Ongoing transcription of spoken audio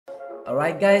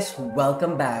Alright guys,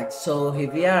 welcome back. So here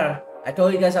we are. I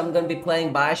told you guys I'm gonna be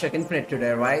playing Bioshock Infinite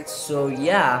today, right? So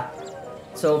yeah.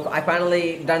 So I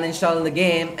finally done installing the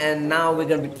game and now we're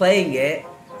gonna be playing it.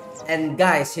 And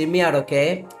guys, hear me out,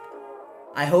 okay?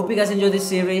 I hope you guys enjoy this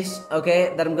series,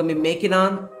 okay? That I'm gonna be making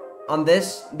on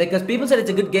this. Because people said it's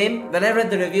a good game. When I read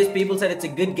the reviews, people said it's a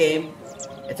good game.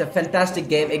 It's a fantastic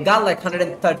game. It got like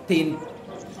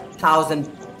 113,000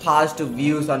 positive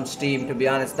views on Steam, to be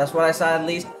honest. That's what I saw at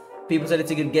least. People said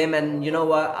it's a good game, and you know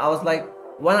what? I was like,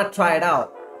 why not try it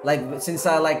out? Like, since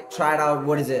I tried out,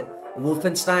 what is it?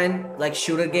 Wolfenstein, like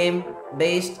shooter game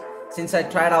based. Since I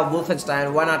tried out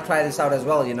Wolfenstein, why not try this out as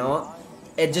well, you know?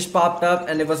 It just popped up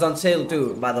and it was on sale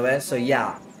too, by the way. So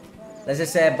yeah. Let's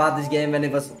just say I bought this game when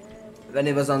it was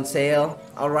on sale.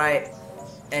 Alright.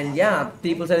 And yeah,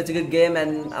 people said it's a good game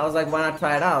and I was like, why not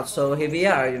try it out? So here we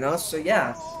are, you know? So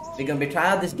yeah. We're gonna be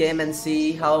trying out this game and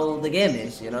see how the game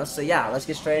is, you know. So yeah, let's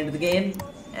get straight into the game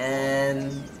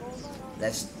and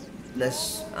let's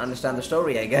understand the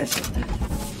story, I guess.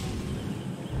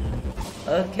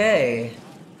 Okay.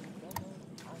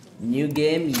 New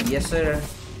game, yes sir.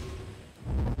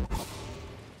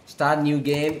 Start new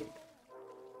game.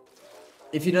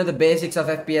 If you know the basics of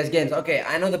FPS games, okay,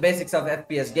 I know the basics of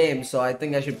FPS games, so I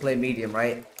think I should play medium,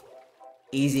 right?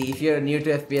 Easy. If you're new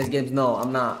to FPS games, no,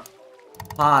 I'm not.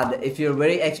 Hard. If you're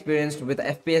very experienced with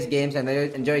FPS games and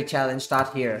enjoy challenge,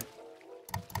 start here.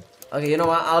 Okay, you know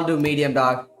what? I'll do medium,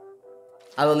 dog.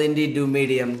 I will indeed do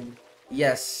medium.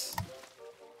 Yes.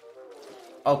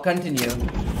 Oh, continue.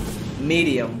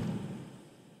 Medium.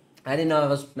 I didn't know I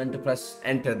was meant to press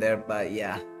enter there, but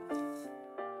yeah.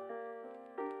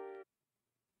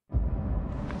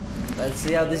 Let's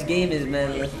see how this game is,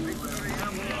 man.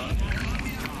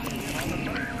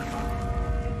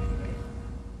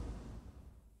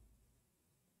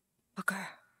 Booker,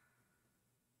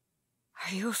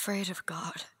 are you afraid of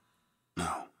God?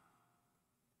 No.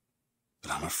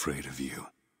 But I'm afraid of you.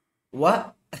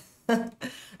 What?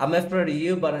 I'm afraid of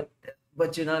you, but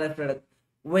you're not afraid of...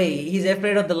 Wait, he's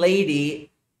afraid of the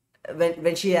lady.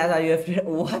 When she asks, are you afraid?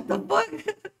 What the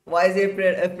fuck? Why is he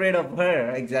afraid of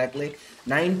her exactly?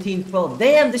 1912.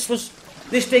 Damn, this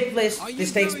takes place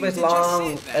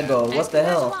long ago. What the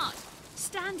hell? What?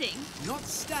 Standing? Not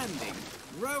standing,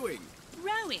 rowing.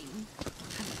 Rowing?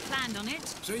 Hadn't planned on it.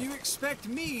 So you expect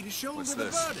me to shoulder the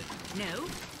burden? No,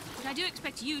 but I do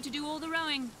expect you to do all the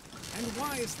rowing. And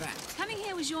why is that? Coming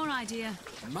here was your idea.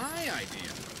 My idea?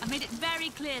 I've made it very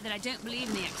clear that I don't believe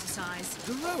in the exercise.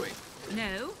 The rowing?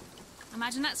 No.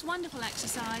 Imagine that's wonderful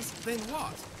exercise. Then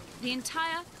what? The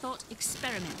entire thought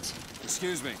experiment.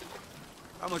 Excuse me.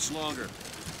 How much longer?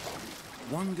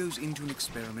 One goes into an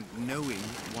experiment knowing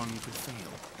one could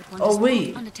fail. But one Oh, does wait.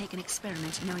 not undertake an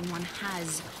experiment knowing one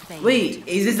has failed. Wait,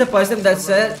 is this the person that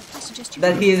said I suggest you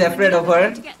that he is afraid of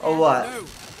her? to get Or there. what? No,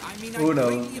 I mean, Who I'd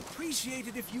knows? greatly appreciate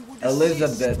it if you would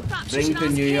Elizabeth, Perhaps you bring should to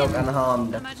ask New York him.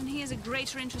 unharmed. I imagine he has a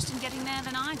greater interest in getting there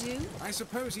than I do. I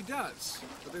suppose he does,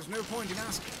 but there's no point in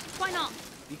asking. Why not?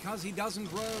 Because he doesn't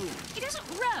row. He doesn't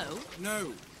row.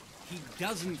 No, he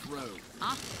doesn't row.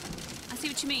 Ah, I see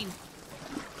what you mean.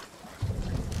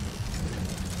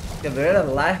 Okay, we're at a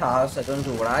lighthouse. I don't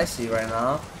know what I see right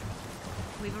now.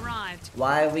 We've arrived.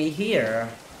 Why are we here?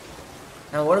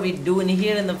 And what are we doing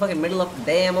here in the fucking middle of the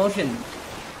damn ocean?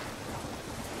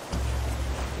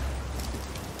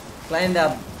 Climb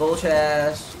that bullshit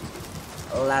ass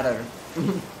ladder.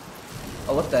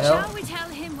 Oh, what the hell? Shall we tell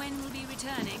him when we'll be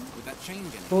returning? With that chain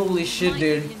getting... Holy shit, Might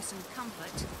give dude. him some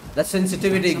comfort. That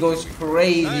sensitivity goes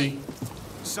crazy.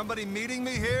 Somebody meeting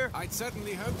me here? I'd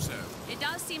certainly hope so. It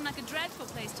does seem like a dreadful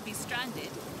place to be stranded.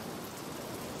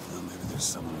 Well, maybe there's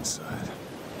someone inside.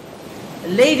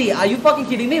 Lady, are you fucking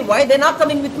kidding me? Why they not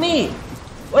coming with me?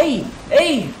 Wait,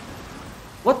 hey!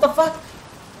 What the fuck?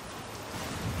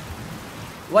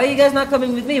 Why are you guys not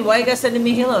coming with me? Why are you guys sending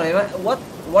me here?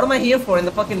 What am I here for in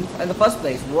the first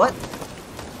place? What?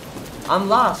 I'm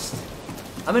lost.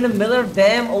 I'm in the middle of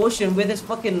damn ocean with this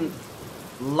fucking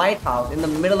lighthouse in the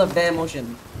middle of damn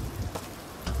ocean.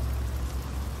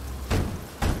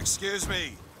 Excuse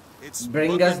me. It's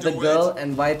Bring Booker us the DeWitt. girl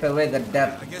and wipe away the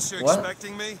depth. I guess you're What?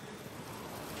 expecting me?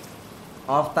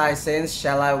 Of thy sins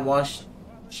shall I wash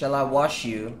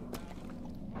you?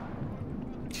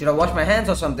 Should I wash my hands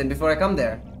or something before I come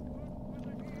there?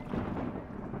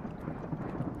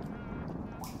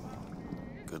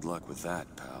 Good luck with that,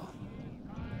 pal.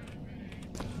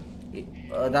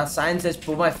 That sign says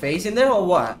put my face in there or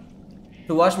what?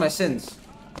 To wash my sins.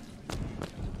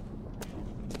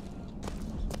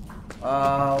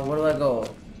 Where do I go?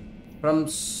 From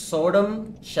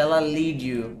Sodom shall I lead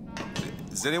you.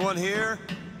 Is anyone here?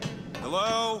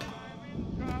 Hello?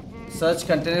 Search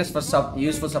containers for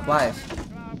useful supplies.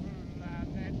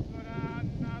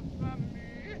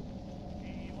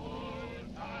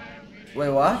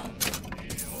 Wait, what?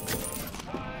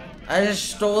 I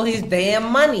just stole his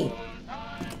damn money.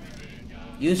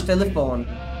 Use telephone.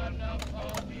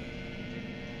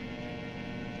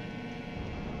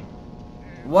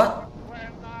 What?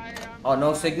 Oh,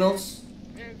 no signals?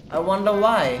 I wonder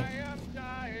why.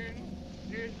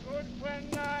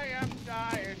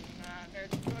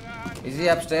 Is he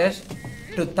upstairs?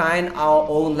 To thine our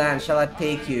own land shall I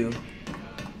take you.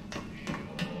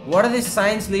 What are these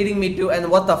signs leading me to, and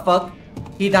what the fuck?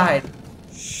 He died.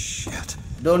 Shit.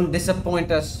 Don't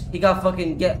disappoint us. He got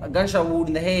fucking a gunshot wound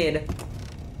in the head.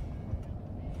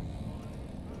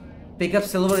 Pick up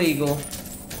Silver Eagle.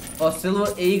 Oh,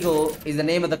 Silver Eagle is the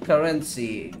name of the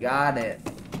currency. Got it.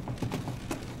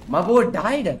 My boy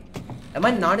died. Am I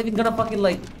not even gonna fucking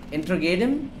like interrogate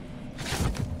him?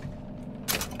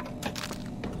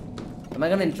 Am I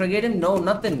gonna interrogate him? No,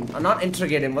 nothing. I'm not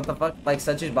interrogate him. What the fuck? Like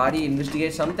search his body,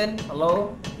 investigate something?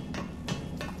 Hello?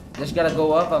 Just gotta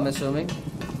go up, I'm assuming.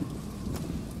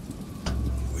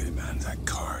 Wait a minute, that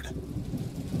card.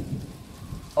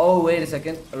 Oh, wait a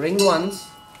second. Ring once.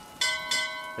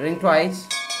 Ring twice.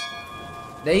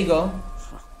 There you go.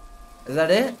 Is that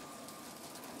it?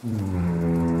 What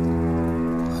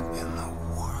in the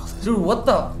world is... Dude, what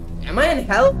the? Am I in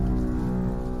hell?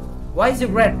 Why is it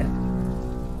red?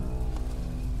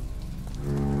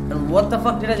 And what the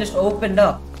fuck did I just open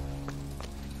up?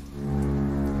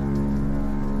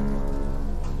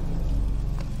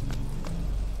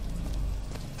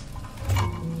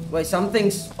 Wait,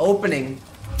 something's opening.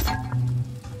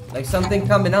 Like something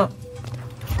coming up.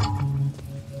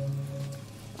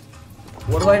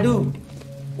 What do I do?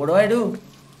 What do I do?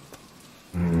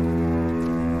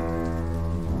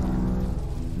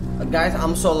 Guys,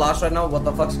 I'm so lost right now. What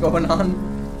the fuck's going on?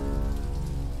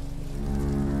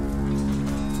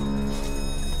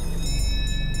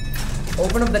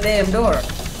 Open up the damn door.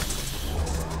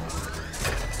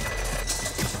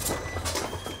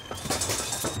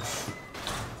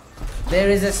 There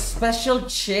is a special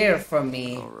chair for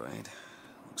me. All right.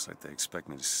 Looks like they expect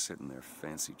me to sit in their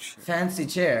fancy chair. Fancy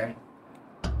chair.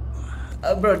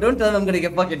 Bro, don't tell them I'm gonna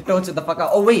get fucking tortured the fuck out.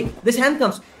 Oh wait, this hand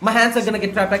comes. My hands are gonna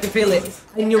get trapped. I can feel it.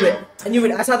 I knew it. I knew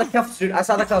it. I saw the cuffs, dude. I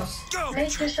saw the cuffs.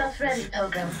 Make yourself ready,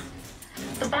 Pilgrim.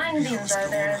 The bindings are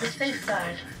there as a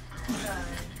safeguard.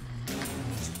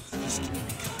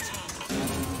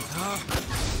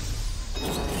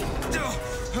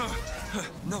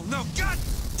 No, God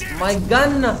damn it! My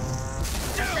gun.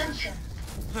 Attention.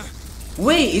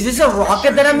 Wait, is this a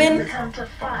rocket that I'm in? Count of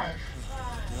 5.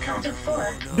 Count of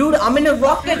 4. Dude, I'm in a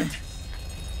rocket.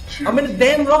 2. I'm in a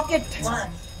damn rocket.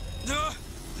 1.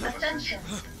 Attention.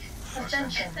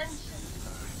 Attention.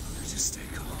 Just stay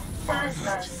calm.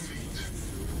 5,000 feet.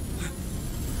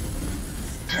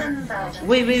 10,000.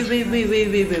 Wait,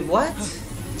 what?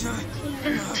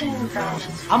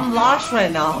 15,000. I'm lost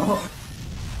right now.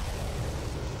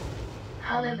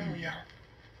 Hallelujah.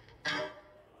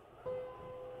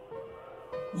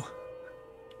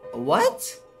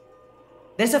 What?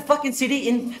 There's a fucking city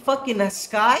in fucking the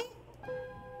sky?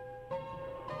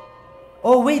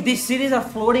 Oh wait, these cities are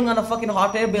floating on a fucking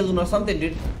hot air balloon or something,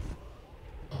 dude.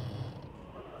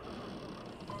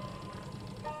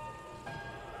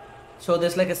 So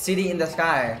there's like a city in the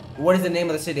sky. What is the name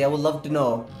of the city? I would love to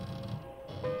know.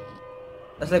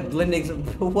 That's like blending.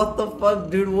 What the fuck,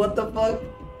 dude? What the fuck?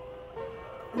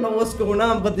 I don't know what's going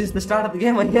on, but this is the start of the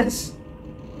game, I guess.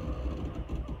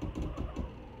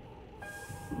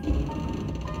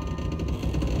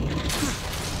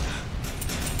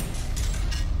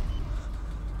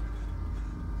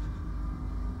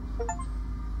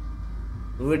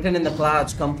 Written in the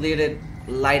clouds, completed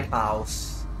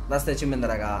lighthouse. That's the achievement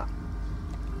that I got.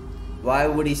 Why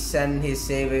would he send his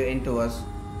savior into us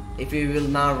if we will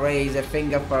not raise a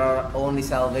finger for our own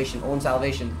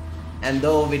salvation? And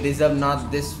though we deserve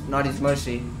not his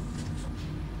mercy,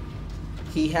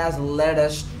 he has led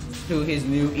us to his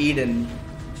new Eden.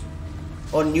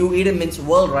 Or New Eden means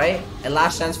world, right? A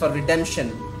last chance for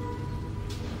redemption.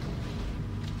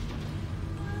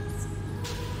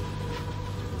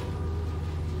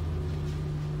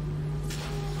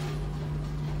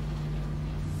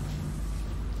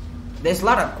 There's a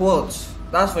lot of quotes,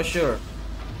 that's for sure.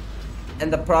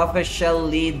 And the prophet shall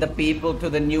lead the people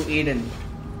to the new Eden.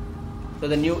 So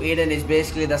the new Eden is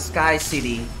basically the sky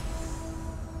city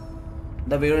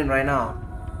that we're in right now.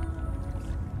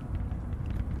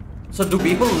 So do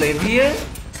people live here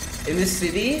in this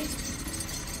city?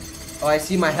 Oh, I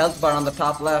see my health bar on the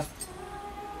top left.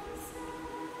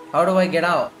 How do I get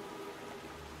out?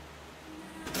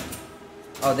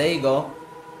 Oh, there you go.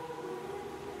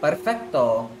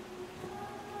 Perfecto.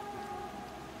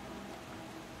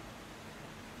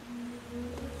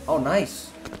 Oh,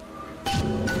 nice.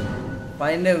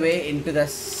 Find a way into the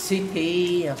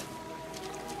city.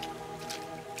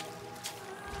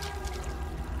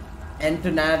 And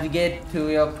to navigate to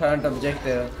your current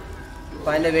objective.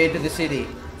 Find a way to the city.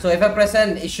 So if I press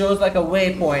N, it shows like a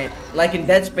waypoint. Like in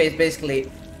Dead Space,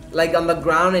 basically. Like on the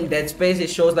ground in Dead Space, it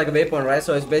shows like a waypoint, right?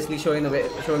 So it's basically showing me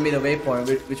the waypoint,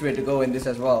 which way to go in this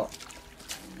as well.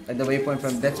 Like the waypoint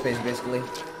from Dead Space, basically.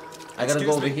 I gotta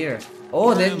go over here.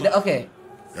 Oh, okay.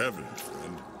 Heaven,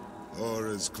 friend. Or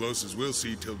as close as we'll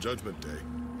see till Judgment Day.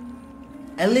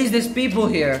 At least there's people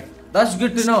here. That's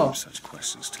good to know. Such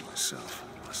questions to myself,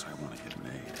 unless I want to get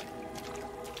made.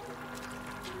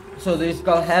 So this is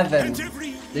called heaven.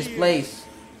 This place.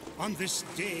 On this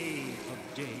day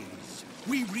of days,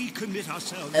 we recommit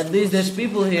ourselves. At least there's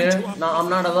people here. No, I'm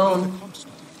not alone.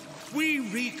 We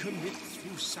recommit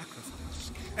through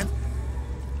sacrifice. And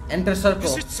enter circle.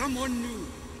 visit someone new.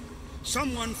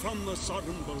 Someone from the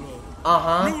Sodom below.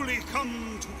 Newly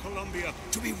come to Columbia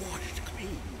to be washed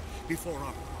clean before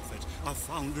our prophet, our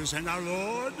founders, and our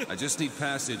Lord. I just need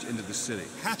passage into the city.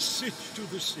 Passage to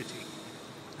the city.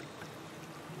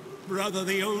 Brother,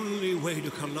 the only way to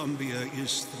Columbia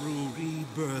is through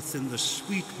rebirth in the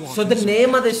sweet waters. So the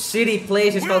name of the city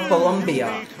place is called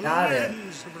Columbia. Got it.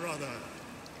 Brother.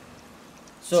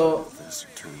 So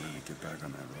Turn and get back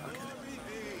on that rocket.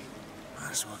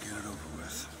 Might as well get it over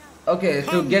with. okay,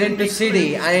 to get into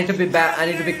city, I need to be back. I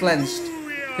need to be cleansed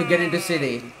to get into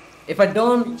city. If I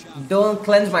don't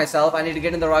cleanse myself, I need to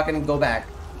get in the rocket and go back.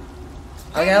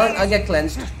 Okay, I'll get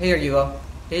cleansed. Here you go.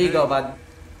 Here you go, bud.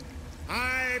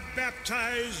 I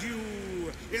baptize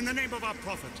you in the name of our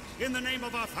prophet, in the name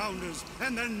of our founders,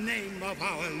 and the name of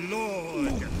our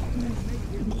Lord.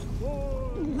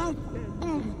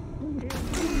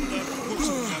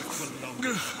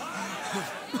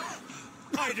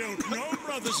 I don't know,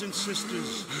 brothers and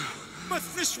sisters, but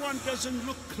this one doesn't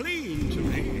look clean to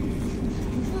me.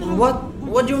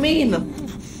 What do you mean?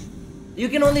 You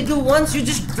can only do once. You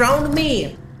just drowned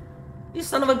me. You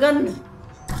son of a gun.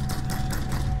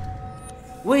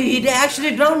 Wait, he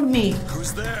actually drowned me.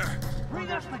 Who's there? Bring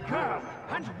us the girl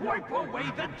and wipe away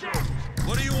the debt.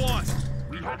 What do you want?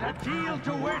 We had a deal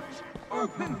to it.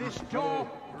 Open this door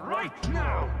right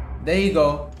now. There you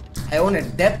go. I own a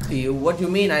debt to you. What do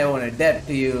you mean I own a debt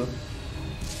to you?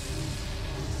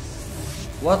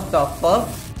 What the fuck?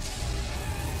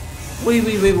 Wait,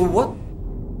 what?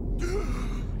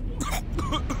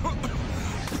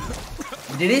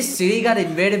 Did his city got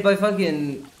invaded by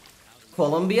fucking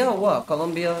Colombia? What?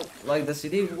 Colombia, like the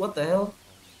city? What the hell?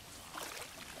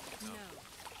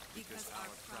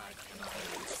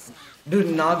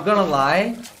 Dude, not gonna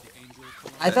lie.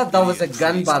 I thought that was a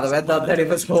gun, by the way. I thought that he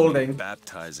was holding.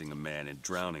 Baptizing a man and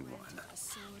drowning one.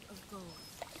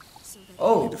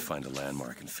 Oh. Need to find a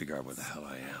landmark and figure out where the hell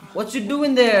I am. What you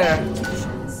doing there?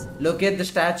 Look at the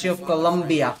Statue of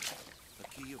Columbia.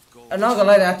 I'm not gonna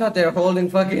lie, I thought they were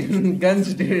holding fucking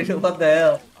guns, dude. What the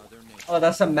hell? Oh,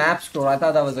 that's a map scroll. I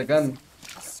thought that was a gun.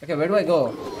 Okay, where do I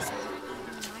go?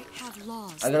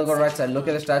 I gotta go right side. Look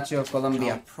at the Statue of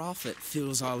Columbia. Our prophet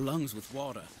fills our lungs with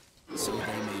water, so they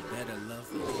may better love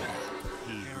the Lord.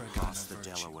 He who crossed the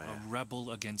Delaware, a rebel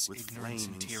against ignorance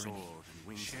and tyranny.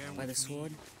 By the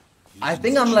sword? I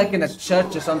think I'm like in a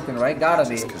church or something, right? Gotta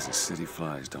be. Just because the city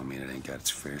flies don't mean it ain't got its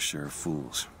fair share of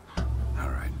fools.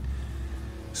 Alright.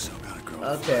 So gotta grow.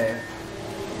 Okay.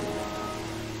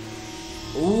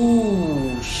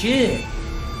 Ooh, shit.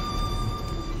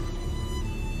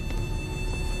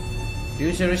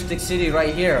 Futuristic city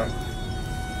right here.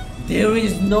 There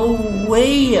is no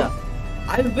way.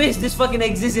 I wish this fucking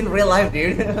exists in real life,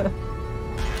 dude.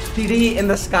 City in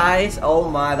the skies. Oh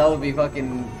my, that would be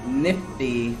fucking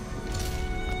nifty.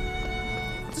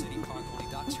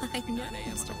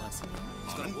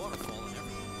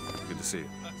 Good to see you.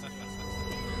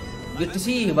 Good to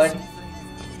see you, bud.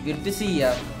 Good to see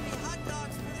ya.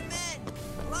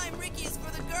 Lime Rickies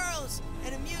for the girls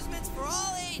and amusements for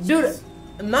all ages. Dude,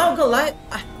 not gonna lie,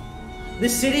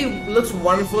 this city looks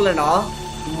wonderful and all.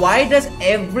 Why does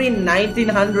every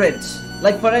 1900s,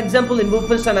 like for example in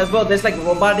Wolfenstein as well, there's like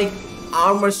robotic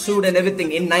armor suit and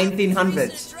everything in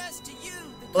 1900s.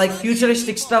 Like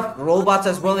futuristic stuff, robots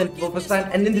as well in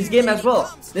Wolfenstein, and in this game as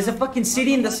well. There's a fucking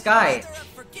city in the sky.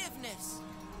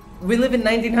 We live in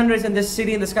 1900s and there's a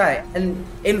city in the sky. And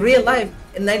in real life,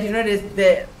 in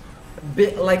 1900s,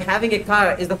 like having a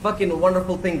car is the fucking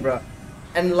wonderful thing, bro.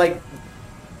 And like,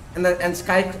 and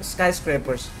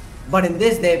skyscrapers. But in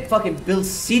this, they fucking build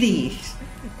cities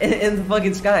in the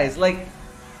fucking skies. Like,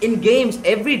 in games,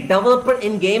 every developer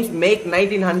in games make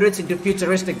 1900s into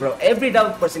futuristic, bro. Every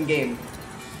developer in game,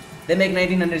 they make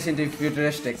 1900s into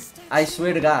futuristic. I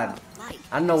swear to God.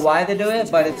 I don't know why they do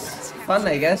it, but it's fun,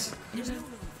 I guess.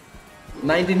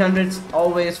 1900s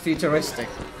always futuristic.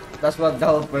 That's what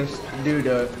developers do,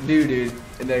 dude,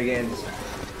 in their games.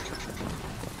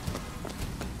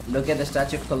 Look at the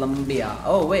Statue of Columbia.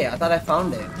 Oh wait, I thought I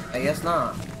found it. I guess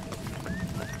not.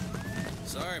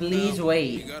 Sorry, please pal.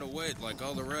 wait. You gotta wait like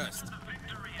all the rest.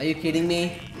 Are you kidding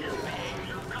me?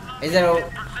 Is there a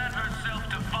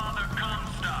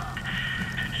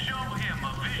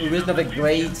vision of a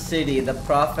great city, the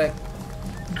prophet?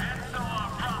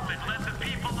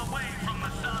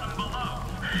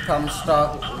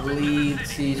 Comstock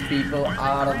leads these people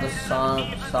out of the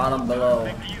Sodom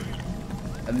below.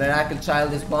 A miracle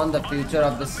child is born, the future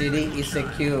of the city is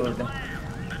secured.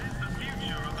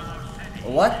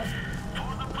 What?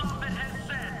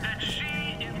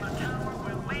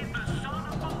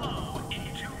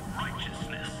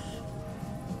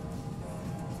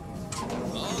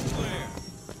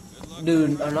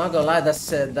 Dude, I'm not gonna lie,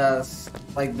 that's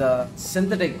like the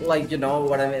synthetic, like, you know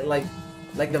what I mean,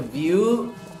 like the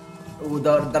view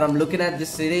that I'm looking at this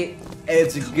city,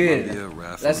 it's good.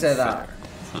 Let's say that.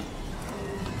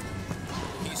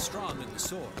 He's strong in the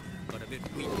sword, but a bit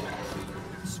weak.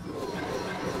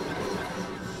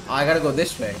 I gotta go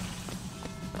this way.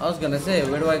 I was gonna say,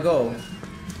 where do I go?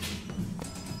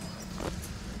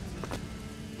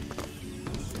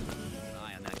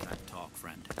 Eye on that kind of talk,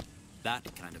 friend.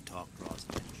 That kind of talk draws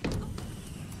attention.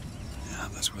 Yeah,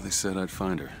 that's where they said I'd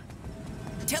find her.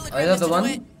 Telegram, Is that the Mr. one?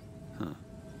 DeWitt. Huh.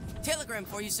 Telegram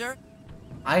for you, sir.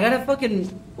 I gotta fucking...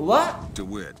 What?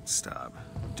 DeWitt, stop.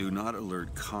 Do not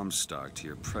alert Comstock to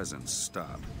your presence.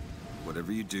 Stop.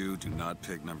 Whatever you do, do not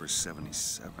pick number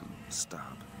 77.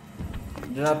 Stop.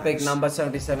 Do not pick number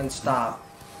 77, stop.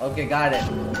 Okay, got it.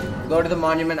 Go to the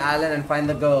Monument Island and find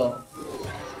the girl.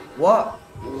 What?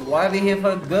 Why are we here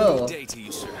for a girl? Good day to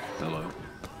you, sir. Hello.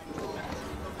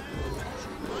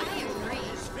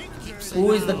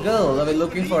 Who is the girl that we're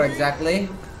looking for exactly?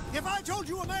 If I told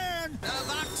you a man...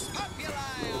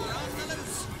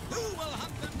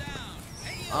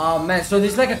 Oh man, so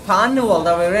this is like a carnival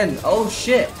that we're in. Oh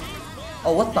shit.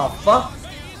 Oh, what the fuck?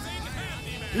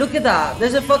 Look at that.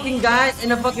 There's a fucking guy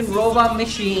in a fucking robot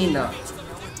machine.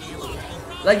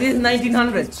 Like this is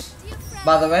 1900s,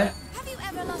 by the way. Have you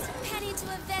ever lost a penny to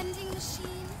a vending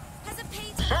machine? Has a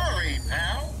paid... Sorry,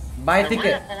 pal. Buy the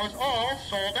ticket. raffle is all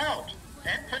sold out.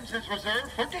 Entrance is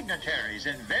reserved for dignitaries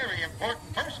and very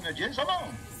important personages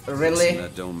alone. Really?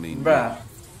 That don't mean... Bruh.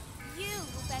 You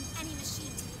will bend any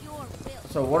machine to your will.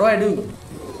 So what do I do?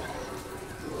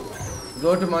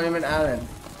 Go to Monument Island.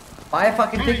 Buy a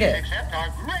fucking Please ticket. accept our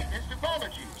greatest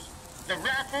apologies. The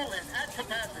raffle is at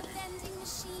capacity. Vending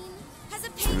machine has a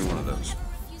Give me one of those.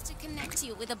 refused to connect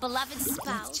you with a beloved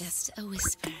spouse. It's just a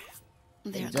whisper.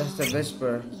 They're Just a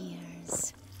whisper.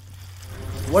 ears.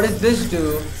 What does this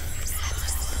do?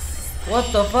 What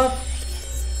the fuck?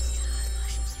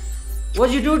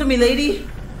 What'd you do to me, lady?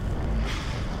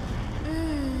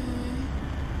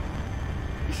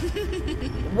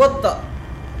 What the?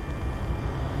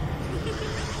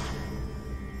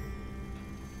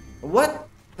 What?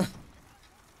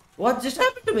 What just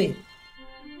happened to me?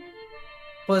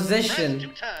 Position.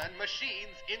 Press to turn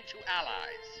machines into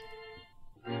allies.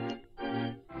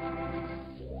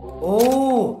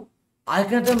 Oh, I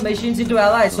can turn machines into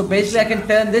allies. So basically, I can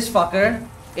turn this fucker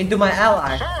into my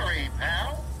ally. Sorry,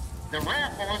 pal. The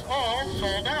raffle is all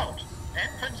sold out.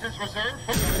 Entrance is reserved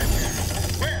for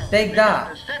dignitaries. Well, Take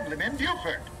that. Assemblyman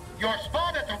Buford. Your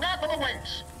spot at the raffle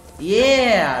awaits.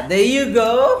 Yeah, there you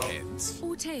go. Heads.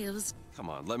 Or tails. Come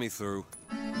on, let me through.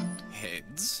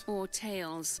 Heads. Or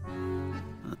tails.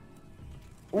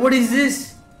 What is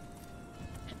this?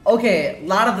 Okay, a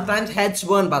lot of the times heads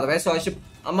won, by the way, so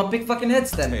I'm gonna pick fucking heads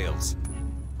then. Tails.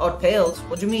 Oh, tails?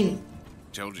 What do you mean?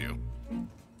 Told you.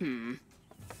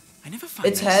 I never find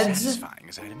It's that heads. satisfying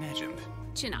as I'd imagined.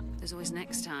 Chin up. There's always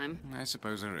next time. I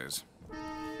suppose there is.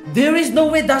 There is no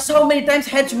way that's how many times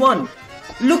heads won.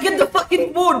 Look at the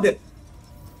fucking board.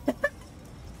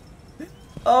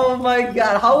 Oh my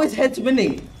god, how is heads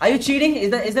winning? Are you cheating?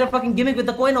 Is there a fucking gimmick with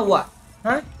the coin or what?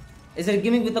 Huh? Is there a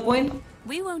gimmick with the coin?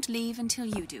 We won't leave until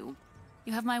you do.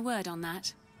 You have my word on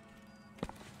that.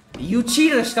 You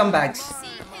cheater scumbags. See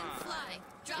him fly.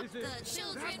 Drop the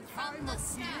children from the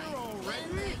sky.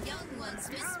 When the young ones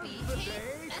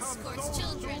misbehave, escorts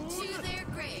children to their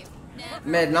grave. Never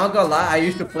Man, not gonna lie, I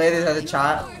used to play this as a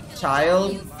child.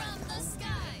 from the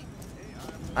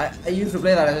sky. I used to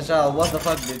play that as a child. What the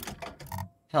fuck, dude?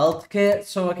 Health kit,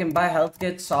 so I can buy health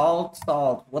kit. Salt.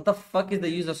 What the fuck is the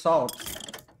use of salt?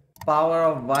 Power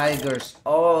of Vigors.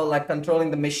 Oh, like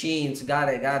controlling the machines. Got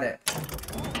it.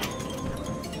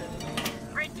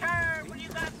 Return when you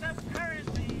got some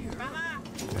currency,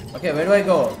 brother. Okay, where do I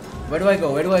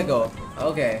go?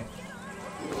 Okay.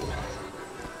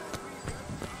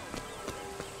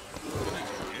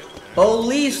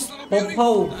 Police!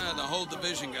 Popo! The whole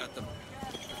division got them.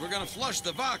 We're gonna flush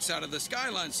the Vox out of the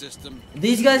Skyline system.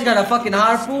 These guys got a fucking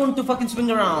harpoon to fucking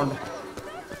swing around.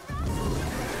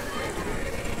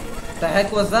 The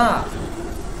heck was that?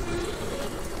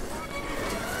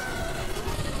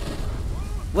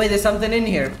 Wait, there's something in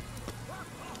here.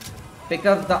 Pick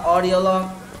up the audio log.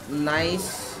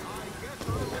 Nice.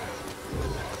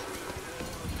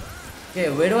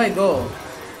 Okay, where do I go?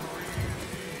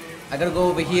 I gotta go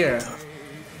over here.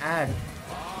 Add.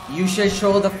 You shall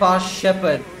show the fast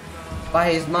shepherd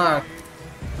by his mark.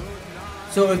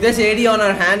 So if there's 80 on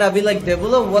our hand, are we like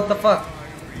devil or what the fuck?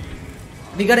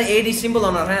 We got an 80 symbol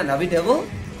on our hand. Are we devil?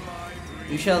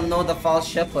 You shall know the false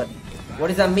shepherd. What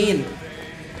does that mean?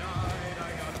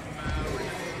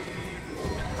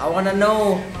 I wanna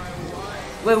know.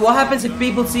 Wait, what happens if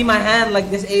people see my hand like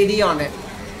this 80 on it?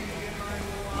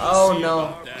 Oh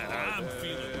no.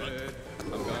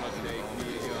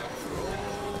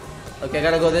 Okay, I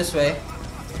gotta go this way.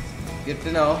 Good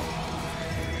to know.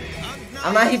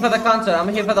 I'm not here for the concert, I'm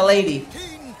here for the lady.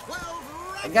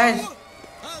 Guys,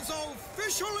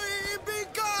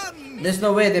 there's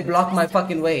no way they blocked my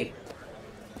fucking way.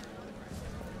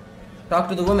 Talk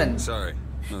to the woman. Sorry,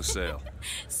 no sale.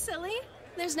 Silly.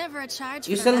 There's never a charge.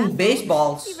 You're for selling that.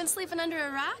 baseballs. Even sleeping under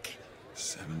a rock?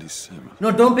 77.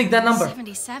 No, don't pick that number.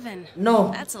 77.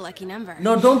 No. That's a lucky number.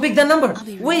 No, don't pick that number.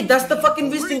 Wait, that's the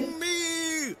fucking visiting.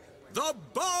 The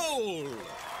bowl.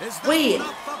 Wait,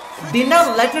 didn't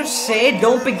our letter say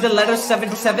don't pick the letter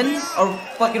 77 or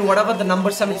fucking whatever the number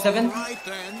 77?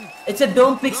 It said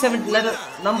don't pick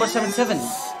number 77.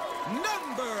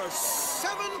 Number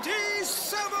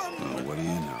 77. Oh, what do you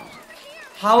know?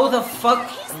 How the fuck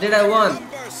did I win?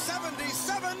 Number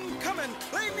 77, come and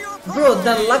claim your prize. Bro,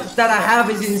 the luck that I have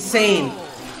is insane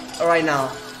right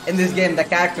now in this game, the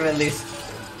character at least.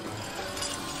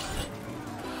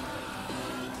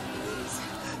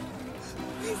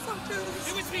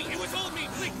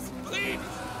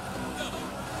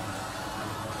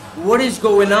 What is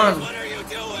going on? What are you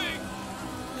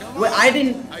doing? Wait, I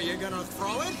didn't. Are you gonna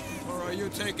throw it? Or are you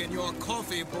taking your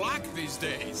coffee black these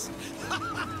days?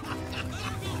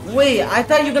 Wait, I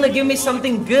thought you were gonna give me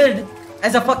something good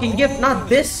as a fucking gift, not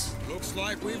this. Looks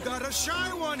like we've got a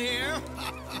shy one here.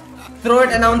 Throw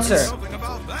it, announcer. Something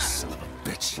about that. Son of a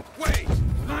bitch. Wait.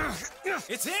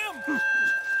 It's him.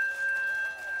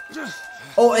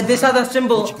 Oh, and this other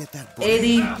symbol.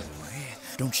 80.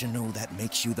 Don't you know that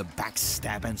makes you the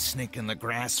backstabbing snake in the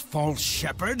grass false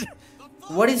shepherd?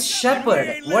 What is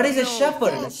shepherd? What is a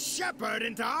shepherd? Shepherd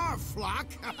into our flock.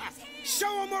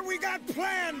 Show them what we got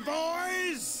planned,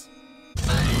 boys.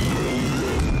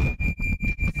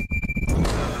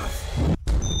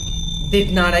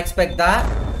 Did not expect that.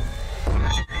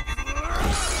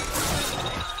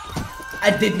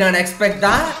 I did not expect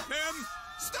that.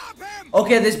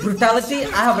 Okay, this brutality,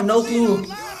 I have no clue.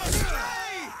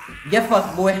 Get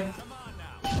fucked, boy.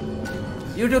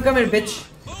 You two, come here, bitch.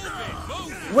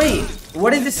 Wait,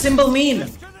 what does this symbol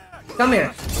mean? Come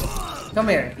here. Come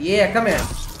here. Yeah, come here.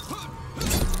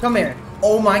 Come here.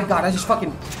 Oh my god, I just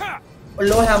fucking...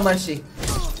 Lord have mercy.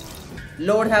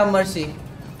 Lord have mercy.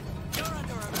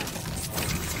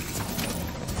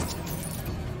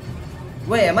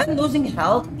 Wait, am I losing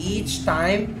health each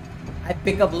time I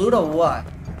pick up loot or what?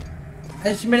 I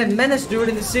just made a menace, dude,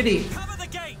 in the city.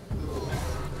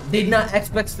 Did not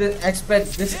expect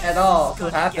this at all to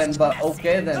happen, but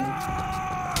okay then.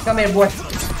 Come here, boy.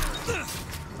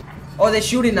 Oh, they're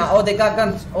shooting now. Oh, they got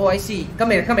guns. Oh, I see.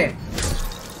 Come here, come here.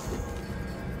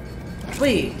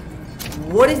 Wait,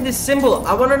 what is this symbol?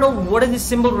 I want to know what is this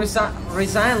symbol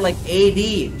resign like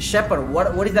AD shepherd.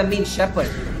 What does that mean,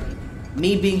 shepherd?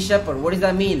 Me being shepherd. What does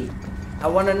that mean? I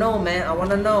want to know, man. I want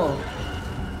to know.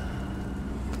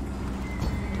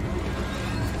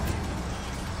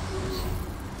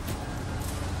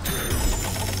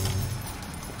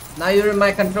 Now you're in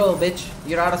my control, bitch.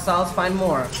 You're out of salts, find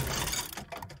more.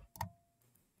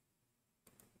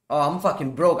 Oh, I'm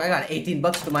fucking broke. I got 18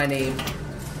 bucks to my name.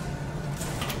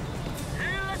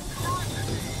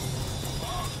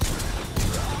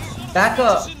 Back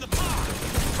up.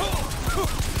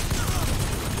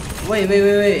 Wait.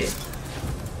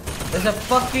 There's a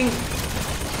fucking...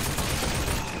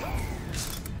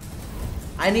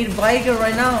 I need Viger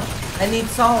right now. I need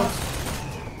salt.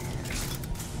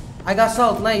 I got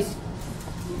salt, nice.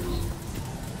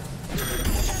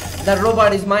 That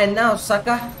robot is mine now,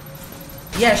 sucker.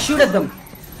 Yeah, shoot at them.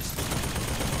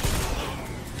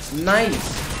 Nice.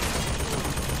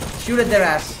 Shoot at their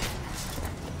ass.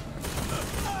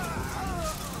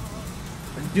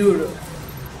 Dude.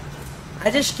 I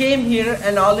just came here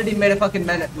and already made a fucking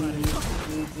menace.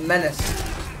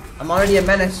 I'm already a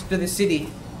menace to the city.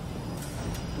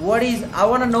 What is... I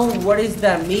wanna know what is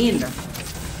that mean?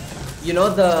 You know,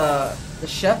 the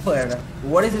shepherd.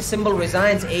 What is the symbol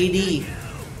resigns? AD.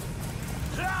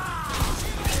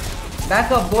 Back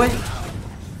up, boy.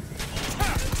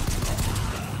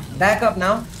 Back up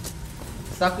now.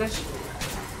 Suckers.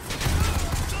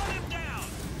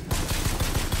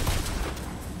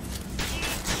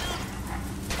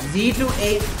 Z to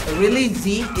A. Really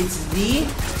Z? It's Z?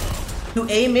 To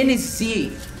aim in is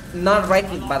C. Not right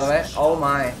click, by the way. Oh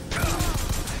my.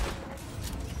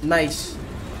 Nice.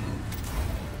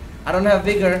 I don't have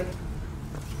vigor.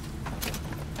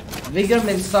 Vigor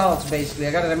means salts, basically.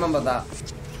 I gotta remember that.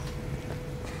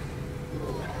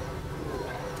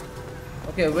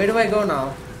 Okay, where do I go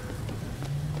now?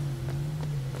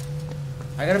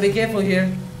 I gotta be careful here.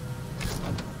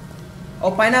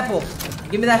 Oh, pineapple.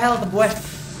 Give me that health, boy.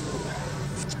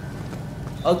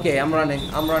 Okay, I'm running.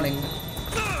 I'm running.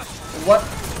 What?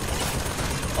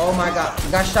 Oh my god.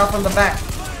 Got shot from the back.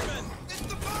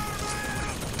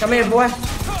 Come here, boy.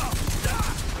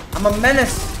 I'm a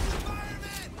menace.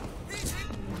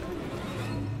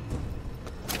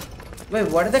 Wait,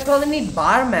 what are they calling me?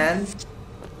 Barman?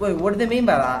 Wait, what do they mean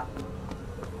by that?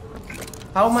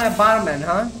 How am I a barman,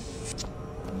 huh?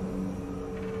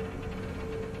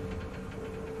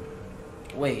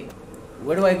 Wait,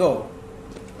 where do I go?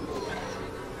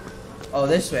 Oh,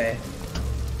 this way.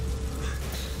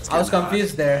 I was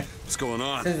confused there. What's going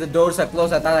on? Since the doors are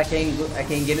closed, I thought I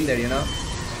can't get in there, you know?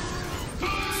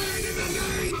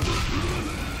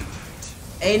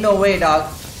 Ain't no way,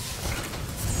 dog.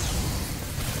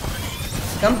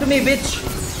 Come to me, bitch.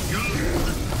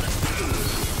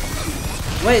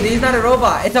 Wait, this is not a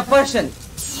robot. It's a person.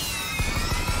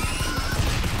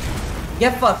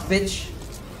 Get fucked, bitch.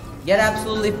 Get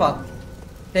absolutely fucked.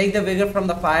 Take the vigor from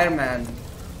the fireman.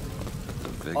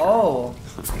 Vigor. Oh.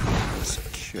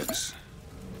 Shit.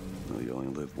 Well, you only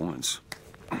live once.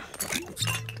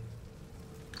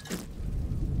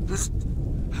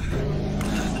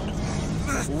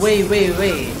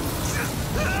 Wait.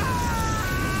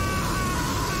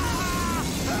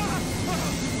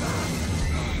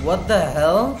 What the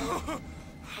hell?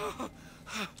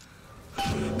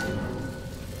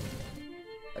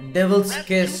 A devil's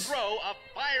kiss. Throw a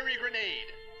fiery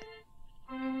grenade.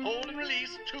 Hold and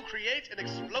release to create an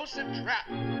explosive trap.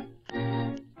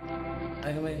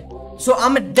 So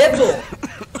I'm a devil.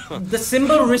 The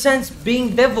symbol represents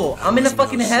being devil. I'm in a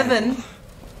fucking heaven.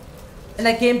 And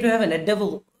I came to heaven, a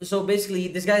devil. So basically,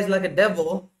 this guy is like a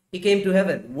devil. He came to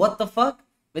heaven. What the fuck?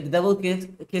 With the devil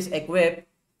kiss equipped,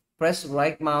 press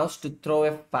right mouse to throw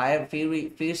a fiery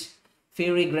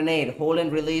grenade. Hold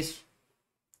and release.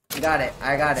 Got it.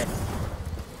 I got it.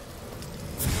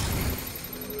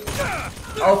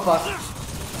 Oh fuck.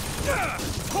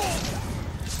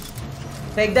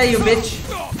 Take that, you bitch.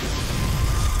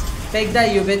 Take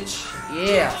that, you bitch.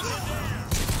 Yeah.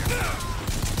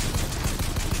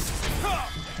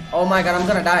 Oh my god, I'm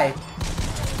gonna die.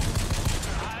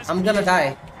 I'm gonna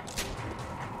die.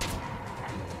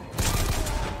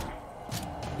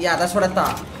 Yeah, that's what I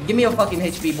thought. Give me your fucking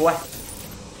HP, boy.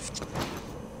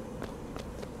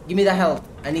 Give me the health.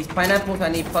 I need pineapples, I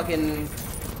need fucking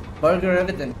burger,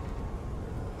 everything.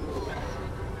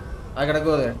 I gotta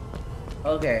go there.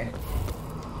 Okay.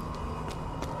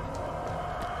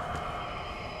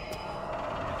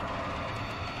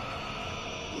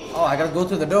 Oh, I gotta go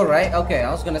through the door, right? Okay,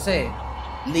 I was gonna say.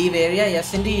 Leave area,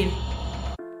 yes indeed.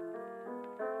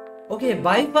 Okay,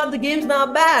 by far the game's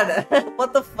not bad.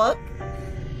 What the fuck?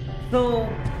 So,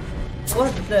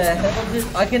 what the hell is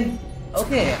this? I can...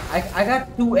 Okay, I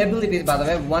got two abilities, by the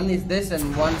way. One is this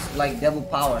and one's like devil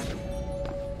power.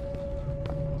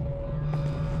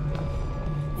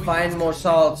 Find more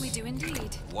salts. We do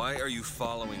indeed. Why are you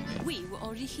following me? We were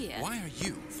already here. Why are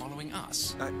you following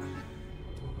us?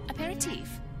 Aperitif.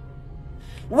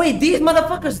 Wait, these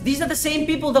motherfuckers, these are the same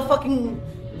people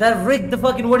that rigged the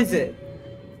fucking, what is it?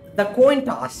 The coin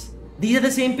toss. These are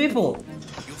the same people.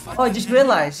 Oh, I just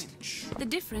realized. The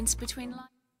difference between life.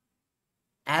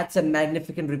 Adds a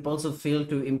magnificent repulsive field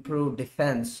to improve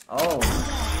defense. Oh.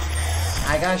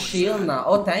 I got shield now.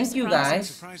 Oh, thank you guys.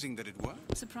 Surprising that it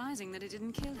worked. Surprising that it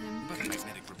didn't kill him. But a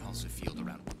magnetic repulsive field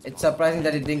around. It's surprising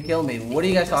that it didn't kill me. What are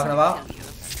you guys talking about?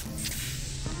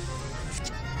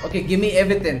 Okay, give me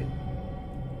everything.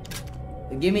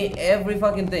 Give me every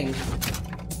fucking thing.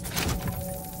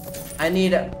 I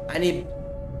need.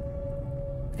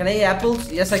 Can I eat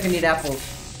apples? Yes, I can eat apples.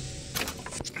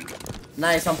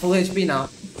 Nice, I'm full HP now.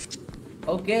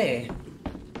 Okay.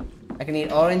 I can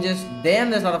eat oranges. Damn,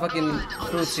 there's a lot of fucking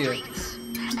fruits here.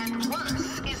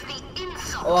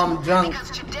 Oh, I'm drunk.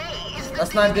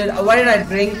 That's not good. Why did I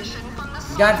drink?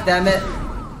 God damn it.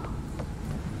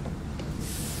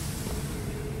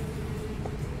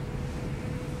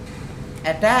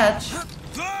 Attach.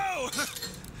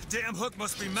 Damn hook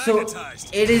must be So magnetized.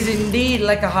 it is indeed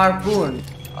like a harpoon.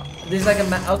 This is like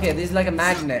a this is like a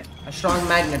magnet, a strong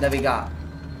magnet that we got.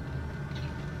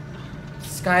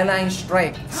 Skyline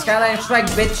strike,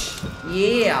 bitch.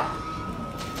 Yeah.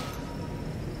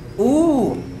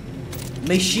 Ooh,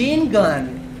 machine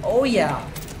gun. Oh yeah.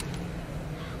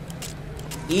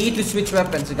 E to switch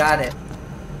weapons. Got it.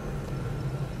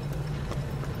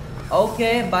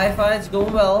 Okay, bye fights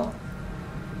going well.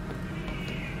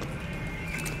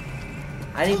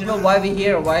 I need to know why we're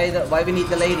here, why we need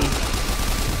the lady.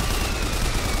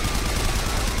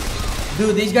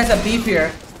 Dude, these guys are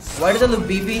beefier. Why do they look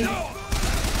beefy?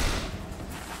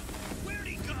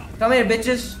 Come here,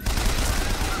 bitches.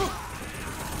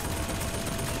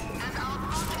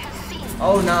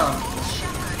 Oh no.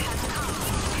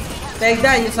 Take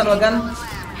that, you son of a gun.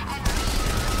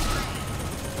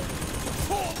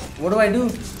 What do I do?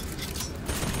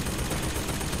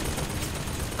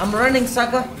 I'm running,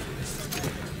 sucker.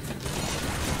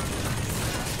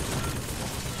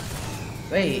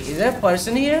 Wait, is there a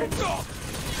person here?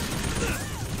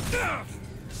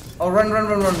 Oh, run.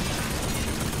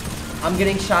 I'm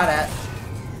getting shot at.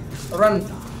 Run.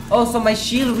 Oh, so my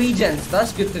shield regens.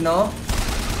 That's good to know.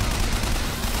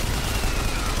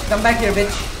 Come back here,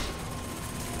 bitch.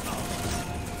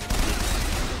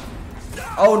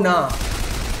 Oh, no.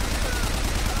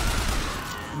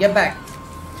 Get back.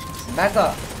 Back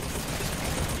up.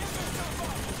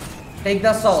 Take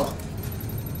the salt.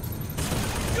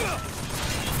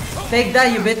 Take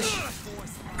that, you bitch.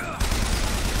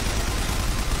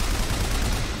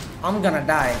 I'm gonna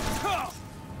die.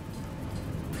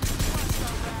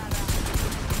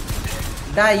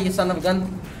 Die, you son of a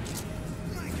gun.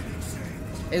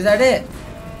 Is that it?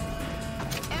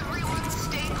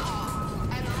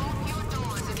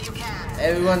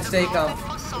 Everyone stay calm.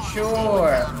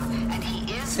 Sure.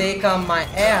 Stay calm my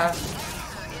ass.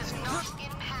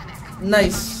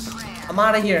 Nice. I'm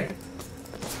out of here.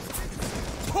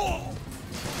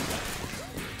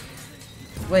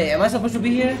 Wait, am I supposed to be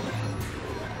here?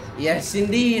 Yes,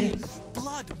 indeed.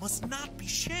 Blood must not be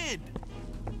shed.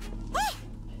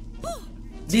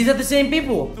 These are the same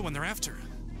people. The one they're after.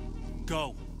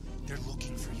 Go. They're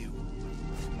looking for you.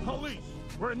 Police,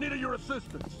 we're in need of your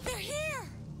assistance. They're here.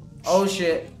 Oh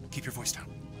shit. Keep your voice down.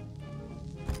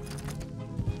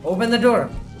 Open the door.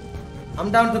 I'm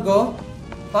down to go.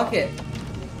 Fuck it.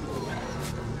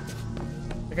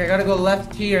 Okay, I gotta go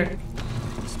left here.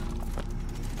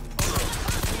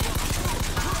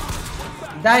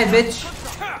 Die, bitch.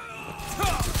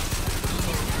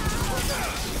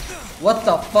 What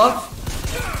the fuck?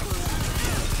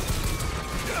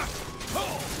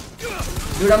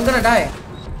 Dude, I'm gonna die.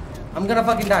 I'm gonna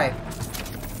fucking die.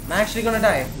 I'm actually gonna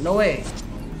die. No way.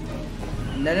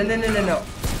 No.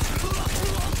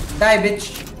 Die,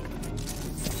 bitch.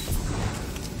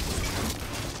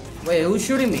 Wait, who's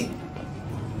shooting me?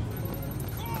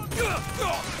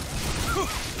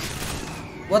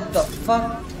 What the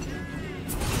fuck?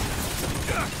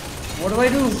 What do I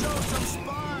do?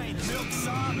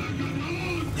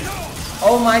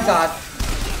 Oh my god.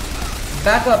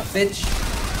 Back up, bitch.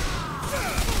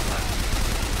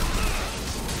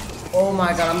 Oh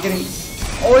my god, I'm getting...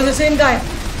 Oh, it's the same guy.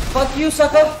 Fuck you,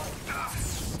 sucker.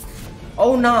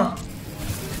 Oh, nah.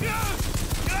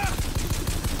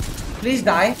 Please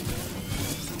die.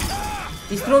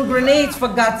 He's throwing grenades, for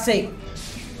God's sake.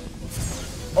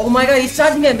 Oh my god, he's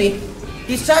charging at me.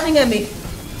 He's charging at me.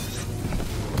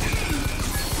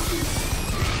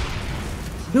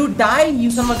 Dude, die,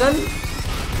 you son of a gun.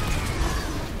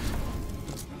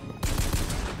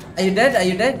 Are you dead? Are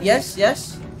you dead? Yes,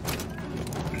 yes.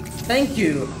 Thank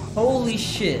you. Holy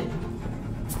shit.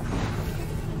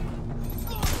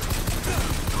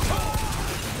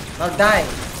 Now die.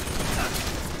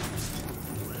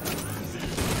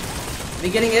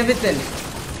 We're getting everything.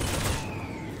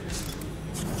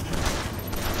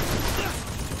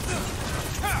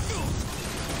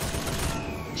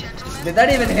 Did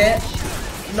that even hit?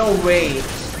 No way.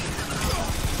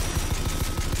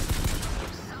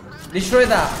 Destroy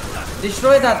that.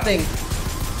 Destroy that thing.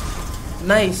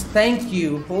 Nice. Thank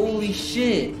you. Holy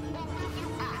shit.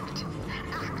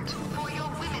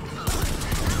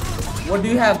 What do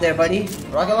you have there, buddy?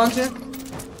 Rocket launcher?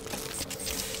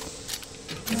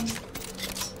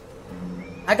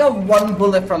 I got 1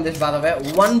 bullet from this, by the way.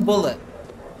 1 bullet.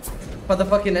 For the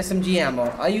fucking SMG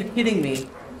ammo. Are you kidding me?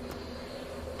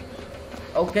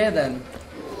 Okay then.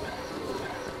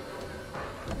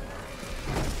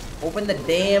 Open the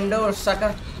damn door,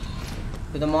 sucker.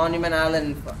 To the Monument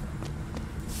Island.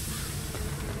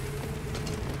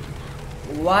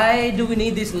 Why do we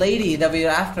need this lady that we're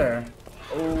after?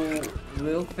 Oh,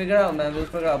 we'll figure out, man. We'll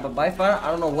figure out. But by far,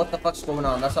 I don't know what the fuck's going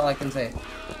on. That's all I can say.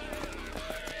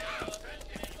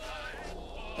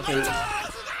 Okay.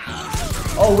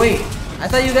 Oh, wait. I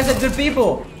thought you guys are good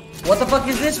people. What the fuck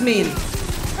does this mean?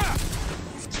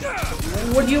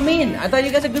 What do you mean? I thought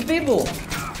you guys are good people.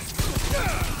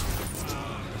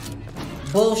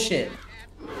 Bullshit.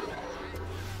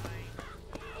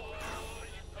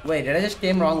 Wait, did I just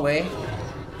came wrong way?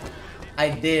 I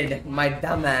did, my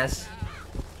dumbass.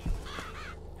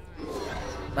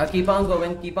 Now keep on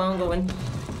going, keep on going.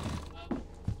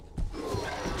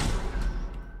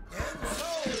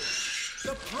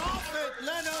 The prophet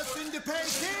led us into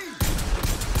Peking.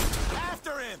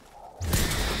 After him.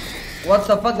 What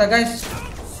the fuck? That guy's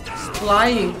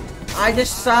flying. I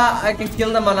just saw I can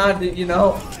kill them or not, you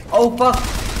know. Oh fuck.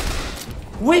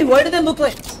 Wait, why do they look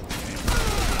like?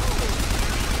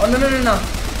 Oh no no no no.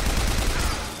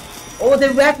 Oh,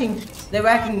 they're whacking. They're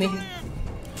whacking me.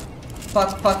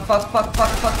 Fuck fuck fuck fuck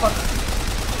fuck fuck fuck.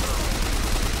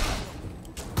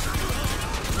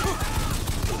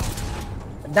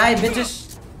 Die,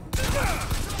 bitches.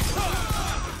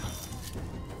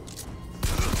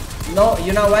 No,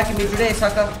 you're not whacking me today,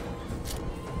 sucker.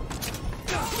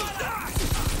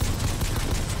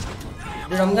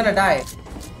 Dude, I'm gonna die.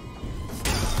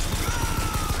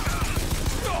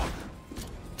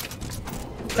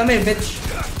 Come here, bitch.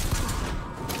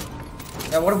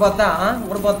 Yeah, what about that, huh?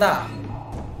 What about that?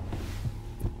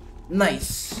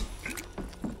 Nice.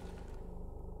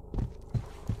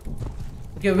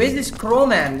 Okay, where's this crow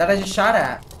man that I just shot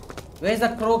at? Where's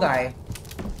that crow guy?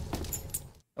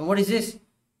 And what is this?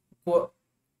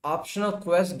 Optional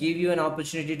quests give you an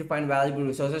opportunity to find valuable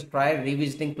resources. Try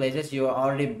revisiting places you have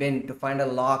already been to find a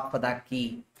lock for that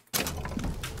key.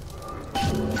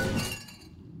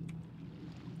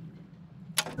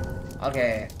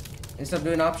 Okay, instead of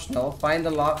doing optional, find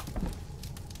the lock.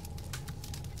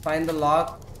 Find the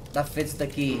lock that fits the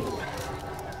key.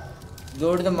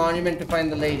 Go to the monument to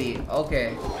find the lady.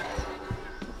 Okay.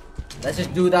 Let's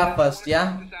just do that first,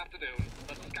 yeah?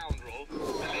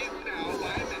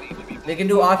 We can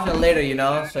do optional later, you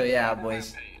know? So yeah,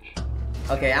 boys.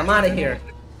 Okay, I'm out of here.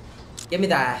 Get me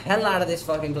the hell out of this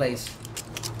fucking place.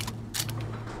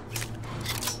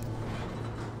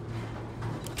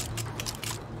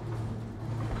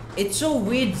 It's so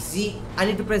weird, Z. I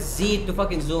need to press Z to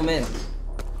fucking zoom in.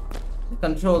 The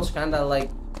controls kinda like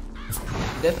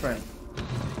different.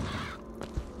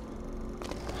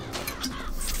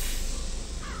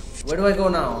 Where do I go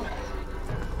now?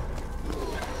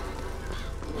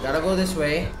 Gotta go this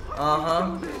way.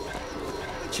 Uh-huh.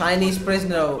 Chinese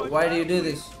prisoner, why do you do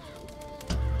this?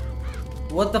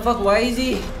 What the fuck? Why is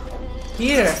he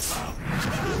here?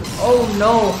 Oh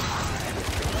no.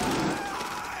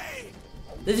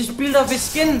 They just peeled off his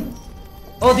skin.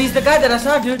 Oh, this is the guy that I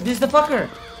saw, dude. This is the fucker.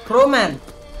 Crow man.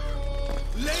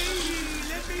 Lady,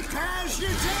 let me pass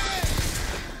your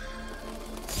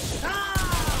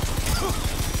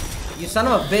You son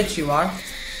of a bitch, you are.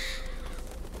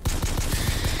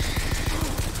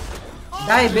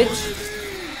 Die, bitch.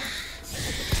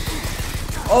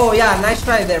 Oh yeah, nice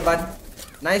try there, bud.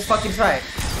 Nice fucking try.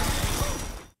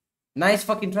 Nice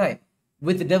fucking try.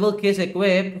 With the devil case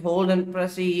equipped, hold and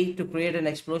press E to create an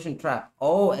explosion trap.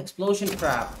 Oh, explosion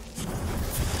trap.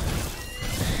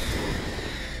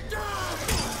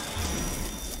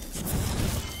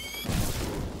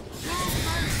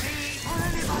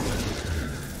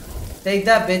 Take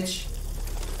that, bitch.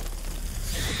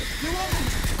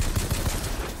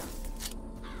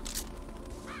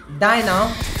 Die now.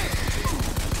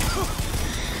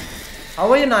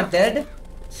 How are you not dead?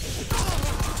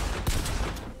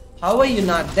 How are you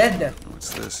not dead? What's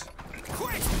this?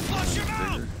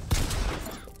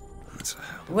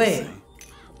 Wait.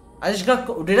 I just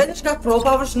got. Did I just got crow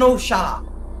powers? No shot.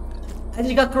 I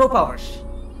just got crow powers.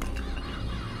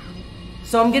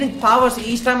 So I'm getting powers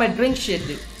each time I drink shit,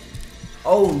 dude.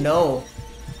 Oh no.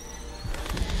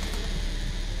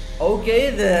 Okay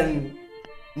then.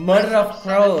 Murder of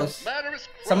crows.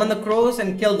 Summon the crows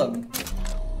and kill them.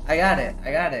 I got it.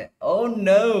 I got it. Oh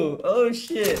no. Oh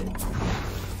shit.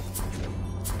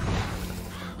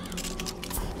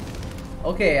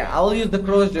 Okay, I'll use the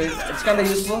crows, dude. It's kind of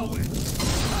useful.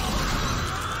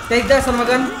 Take that, son of a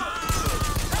gun.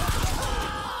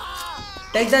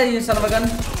 Take that, you son of a gun.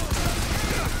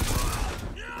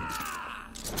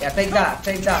 Yeah, take that.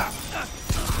 Take that.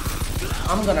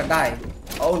 I'm gonna die.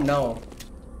 Oh no.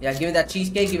 Yeah, give me that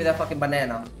cheesecake. Give me that fucking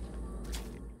banana.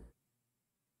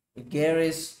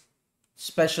 Gary's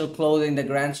special clothing that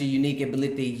grants you unique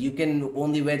ability. You can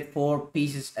only wear 4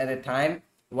 pieces at a time,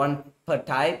 1 per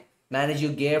type. Manage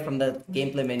your gear from the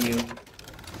gameplay menu.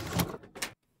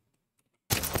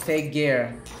 Take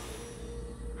gear.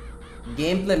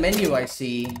 Gameplay menu, I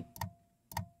see.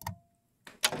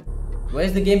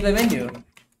 Where's the gameplay menu?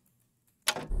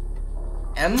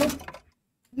 M?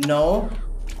 No.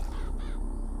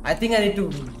 I think I need to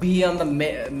be on the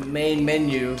main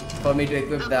menu for me to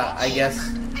equip that, I guess.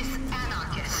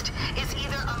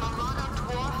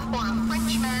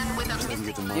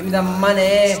 Give me the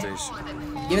money.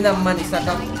 Give me the money,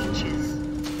 sucker.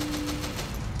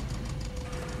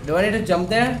 Do I need to jump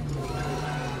there?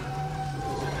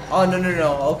 Oh, no, no,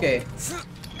 no. Okay.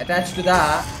 Attached to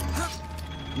that.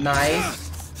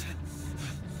 Nice.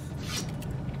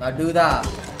 Now do that.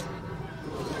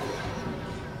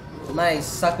 Nice,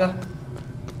 sucker.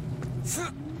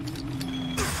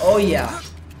 Oh, yeah.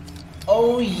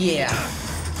 Oh, yeah.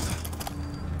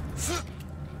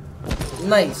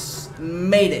 Nice.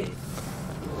 Made it.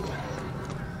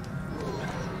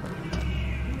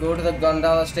 Go to the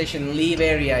gondola station. Leave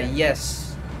area.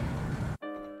 Yes.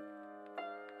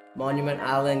 Monument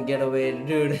Island getaway.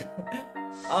 Dude.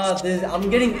 Oh, this,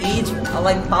 I'm getting each.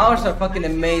 Like, powers are fucking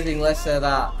amazing. Let's say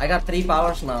that. I got 3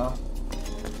 powers now.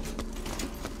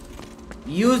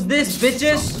 Use this,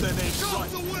 bitches.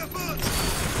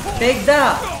 Take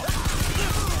that.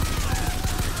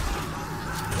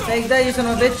 Take that, you son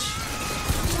of a bitch.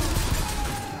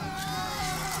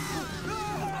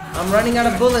 I'm running out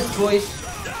of bullets, boys.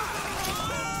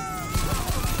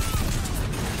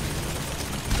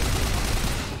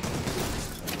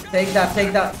 Take that,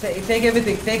 take that, take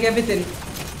everything, take everything.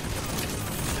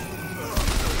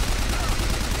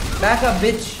 Back up,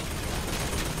 bitch.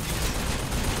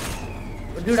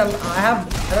 Dude, I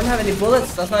don't have any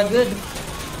bullets. That's not good.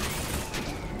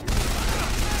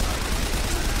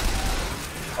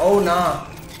 Oh nah.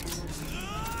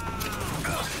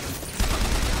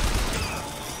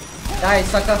 Die,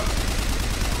 sucker.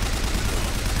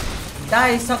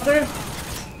 Die, sucker.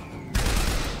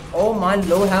 Oh my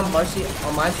Lord, have mercy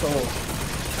on my soul.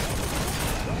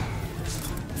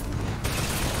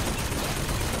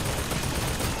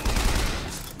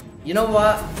 You know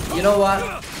what? You know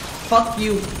what? Fuck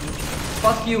you.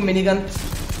 Fuck you, minigun.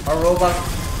 Or robot.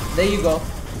 There you go.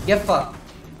 Get fucked.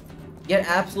 Get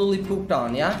absolutely pooped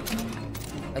on, yeah?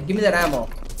 Now give me that ammo.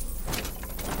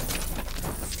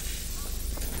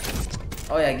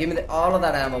 Oh yeah, give me all of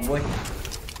that ammo, boy.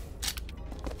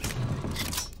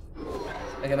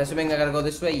 Okay, I'm assuming I gotta go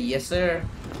this way. Yes, sir.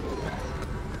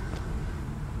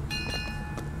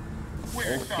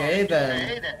 Okay,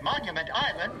 then. That Monument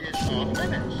Island is off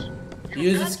limits.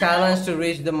 Use the skylines to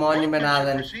reach the Monument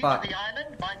Island. Fuck. The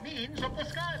island by means of the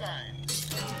skyline.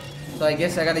 So I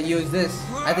guess I gotta use this.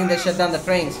 I think they shut down the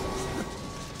trains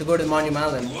to go to Monument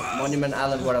Island. Monument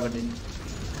Island, whatever it is.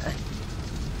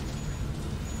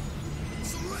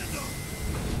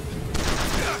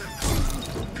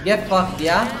 Get fucked,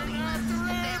 yeah?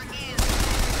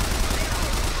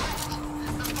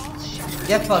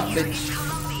 Get fucked, bitch.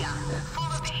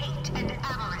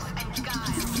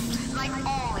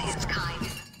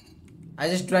 I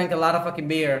just drank a lot of fucking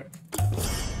beer.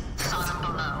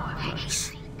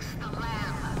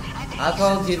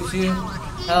 Alcohol gives you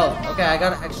health. Okay, I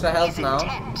got extra health now.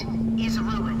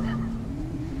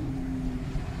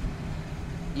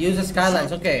 Use the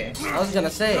skylines. Okay, I was gonna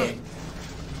say.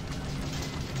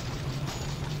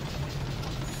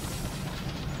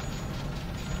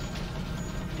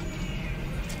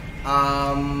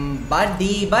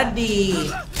 Buddy.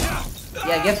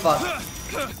 Yeah, get fucked.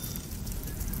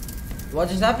 What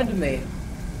just happened to me?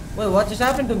 Wait, what just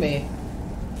happened to me?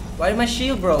 Why did my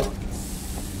shield broke?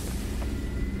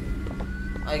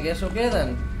 I guess okay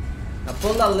then. Now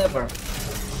pull that lever.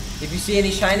 If you see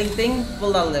any shining thing,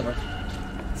 pull that lever.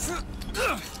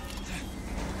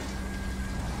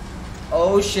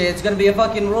 Oh shit, it's gonna be a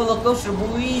fucking roller coaster,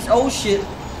 boys. Oh shit.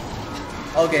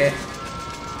 Okay.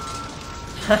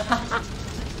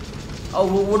 Oh,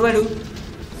 what do I do?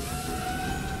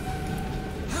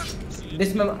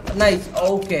 Nice.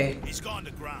 Okay. He's gone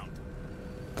to ground.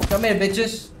 Come here,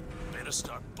 bitches. Better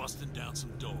start busting down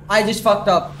some doors. I just fucked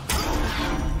up.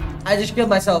 I just killed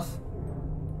myself.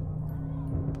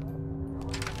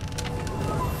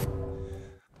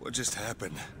 What just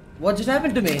happened? What just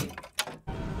happened to me?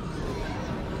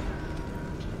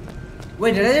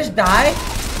 Wait, did I just die?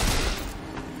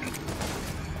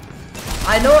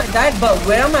 I know I died, but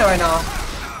where am I right now?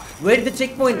 Where did the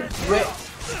checkpoint? Where?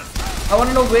 I want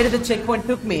to know where did the checkpoint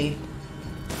took me.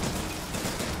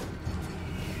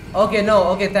 Okay, no.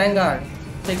 Okay, thank God.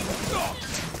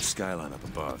 Skyline up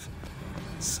above.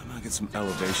 Somehow get some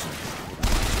elevation.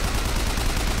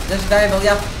 Just dive. Oh,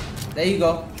 yeah. There you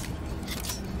go.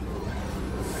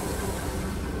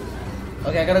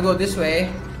 Okay, I gotta go this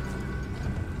way.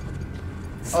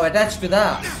 Oh, attached to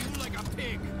that.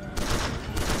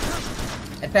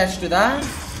 Attached to that.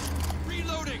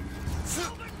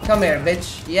 Come here,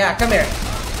 bitch. Yeah, come here.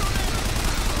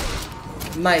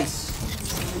 Nice.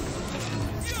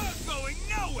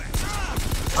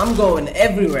 I'm going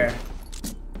everywhere.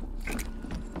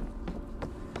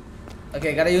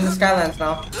 Okay, gotta use the skylines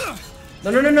now.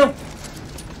 No, no, no, no.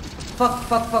 Fuck,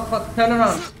 fuck, fuck, fuck. Turn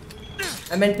around.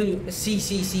 I meant to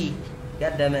C.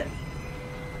 God damn it.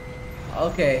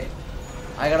 Okay.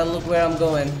 I gotta look where I'm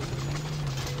going.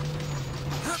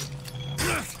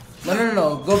 No, no, no,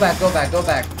 no. Go back, go back, go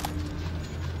back.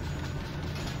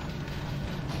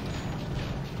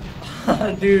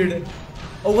 Dude.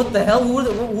 Oh, what the hell?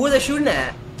 Who are they shooting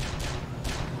at?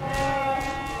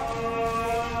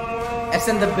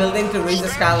 Ascend the building to reach the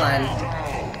skyline.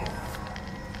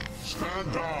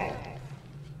 Stand down.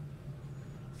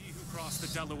 He who crossed the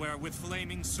Delaware with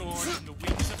flaming sword and the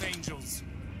wings of angels.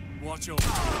 Watch over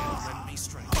me and lend me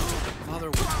strength. Father,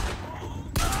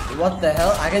 what the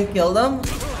hell? I can kill them?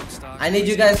 I need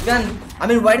you guys' gun. I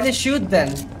mean, why did they shoot then?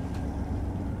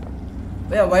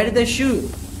 Yeah, why did they shoot?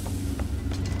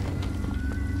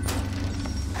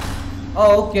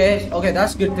 Oh, okay. Okay,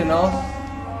 that's good to know.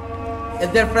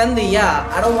 If they're friendly, yeah.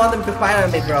 I don't want them to fire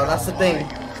at me, bro. That's the thing.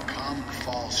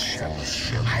 False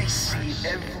shepherd. I see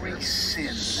every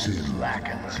sin that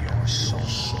blackens your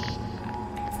soul.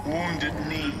 Wounded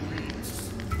knee,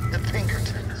 the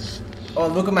Pinkertons. Oh,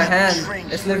 look at my hand.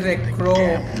 It's literally a crow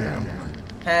hand.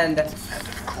 And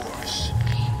of course,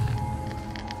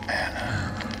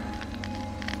 Anna.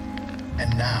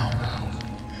 And now,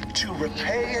 to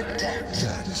repay a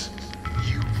debt,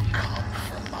 you've come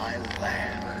from my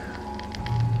land.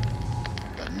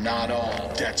 But not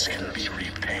all debts can be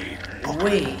repaid.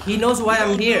 Wait, he knows why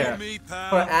I'm here.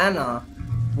 For Anna.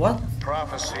 What?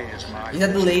 Prophecy is my... Is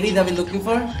that the lady that we're looking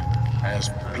for? As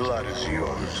blood as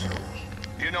yours.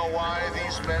 You know why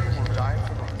these men will die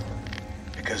for me?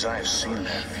 Because I have seen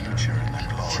their future in the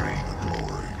glory.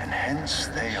 And hence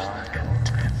they are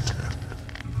content.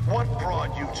 What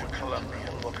brought you to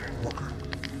Columbia, Booker?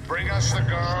 Bring us the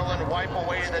girl and wipe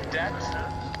away the debt?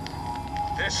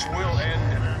 This will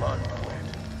end in blood,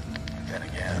 Dwight. Then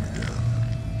again,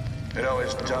 it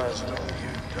always does with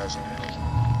you, doesn't it?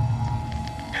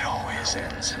 It always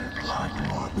ends in blood.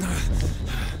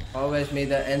 Always made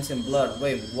that ends in blood.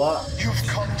 Wait, what? You've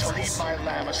come to lead my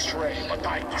lamb astray, but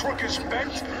thy crook is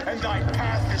bent and thy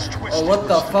path is twisted. Oh, what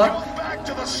the fuck? Go back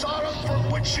to the Sodom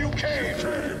from which you came.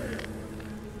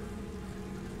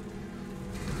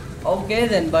 Okay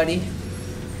then, buddy.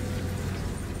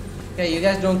 Okay, you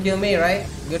guys don't kill me, right?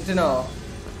 Good to know.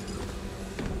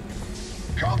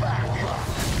 Go back.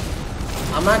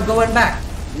 I'm not going back.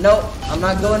 No, I'm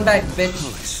not going back, bitch.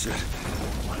 Holy shit.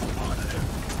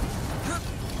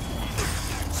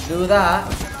 Do that.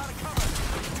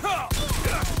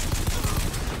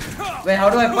 Wait, how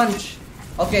do I punch?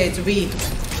 Okay, it's B.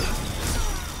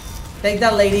 Take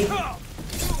that, lady.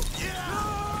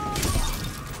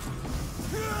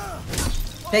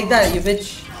 Take that, you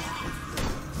bitch.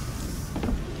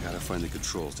 Gotta find the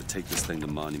controls to take this thing to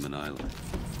Monument Island.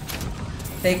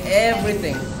 Take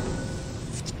everything.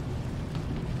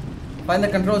 Find the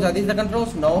controls. Are these the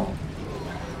controls? No.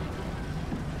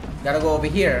 Gotta go over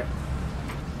here.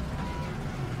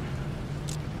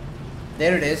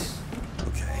 There it is.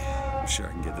 Okay, I'm sure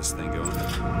I can get this thing going.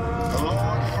 The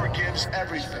Lord forgives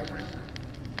everything.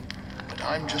 But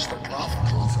I'm just a prophet.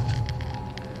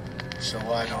 So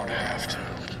I don't have to.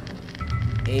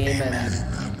 Amen.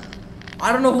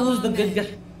 I don't know who's the good guy.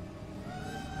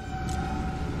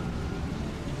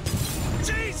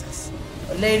 Jesus!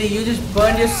 Lady, you just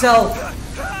burned yourself.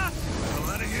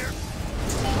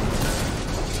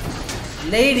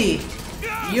 Lady,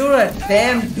 you're a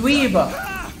damn dweeb.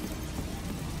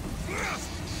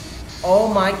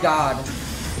 Oh my god.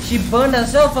 She burned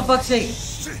herself, for fuck's sake.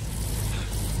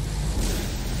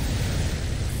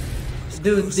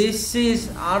 Dude, this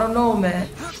is... I don't know, man.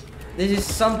 This is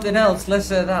something else. Let's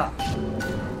say that.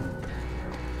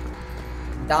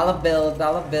 Dollar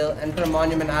bill. Enter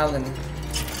Monument Island.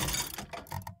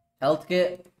 Health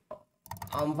kit.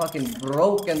 I'm fucking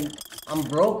broke and... I'm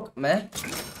broke, man.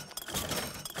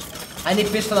 I need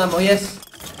pistol ammo, yes.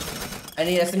 I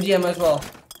need SMG ammo as well.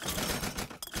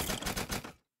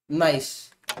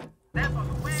 Nice.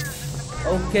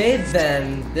 Okay,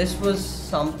 then. This was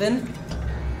something.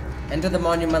 Enter the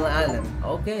Monument Island.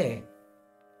 Okay.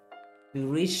 We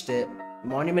reached it.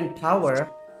 Monument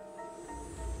Tower.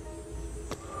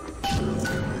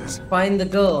 Find the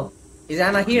girl. Is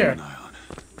Anna here?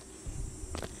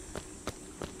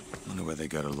 Wonder why they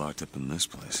got her locked up in this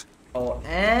place. Oh,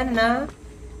 Anna.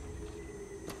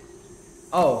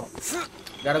 Oh.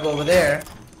 Gotta go over there.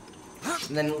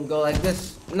 And then go like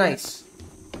this. Nice.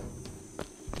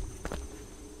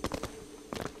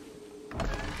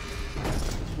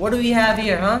 What do we have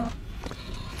here, huh?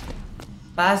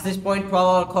 Past this point,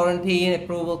 12-hour quarantine,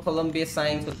 approval, Columbia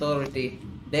Science Authority.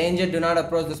 Danger, do not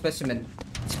approach the specimen.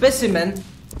 Specimen?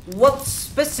 What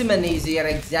specimen is here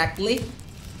exactly?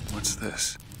 What's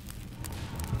this?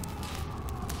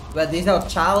 Well, these are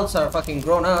childs are fucking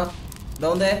grown up,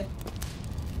 don't they?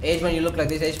 Age when you look like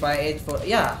this, age 5, age 4.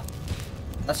 Yeah.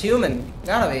 That's human.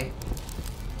 Gotta be.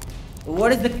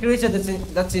 What is the creature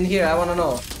that's in here? I wanna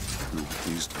know.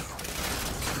 These two.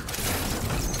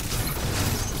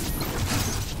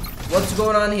 What's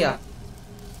going on here?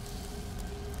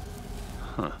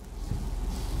 Huh.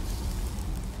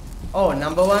 Oh,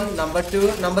 number 1, number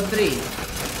 2, number 3.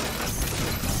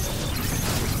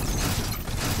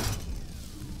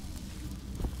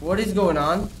 What is going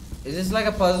on? Is this like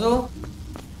a puzzle?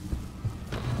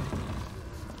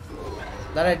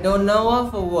 That I don't know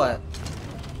of or what?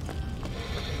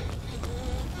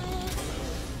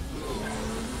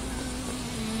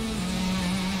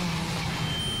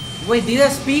 Wait, these are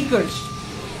speakers.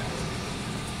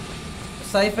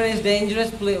 Siphon is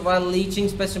dangerous while leaching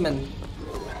specimen.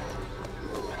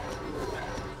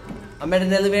 I'm at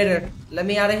an elevator. Let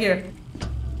me out of here.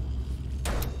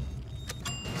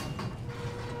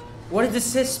 What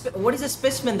is this? What is the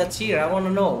specimen that's here? I want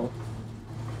to know.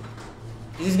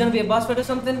 Is this gonna be a boss fight or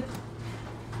something?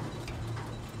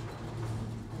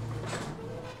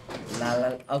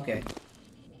 Okay.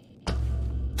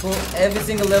 Pull every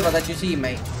single lever that you see,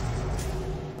 mate.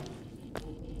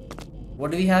 What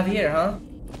do we have here, huh?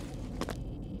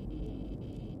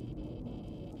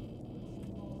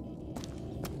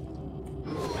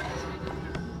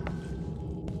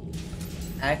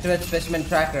 Activate specimen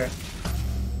tracker.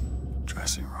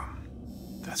 Dressing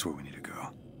room. That's where we need to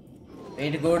go. We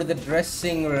need to go to the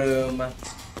dressing room.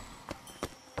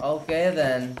 Okay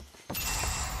then.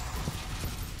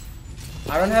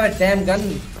 I don't have a damn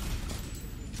gun.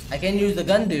 I can't use the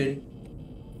gun, dude.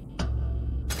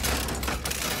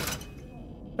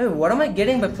 Wait, what am I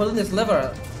getting by pulling this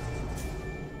lever?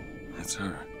 That's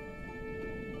her.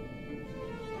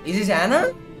 Is this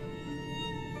Anna?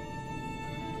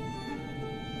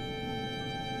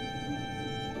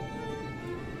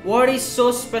 What is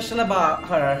so special about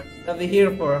her that we're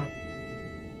here for?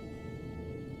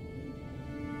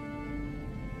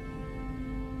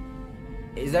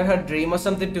 Is that her dream or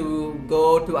something to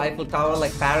go to Eiffel Tower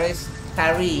like Paris?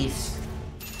 Paris.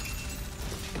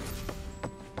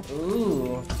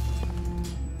 Ooh.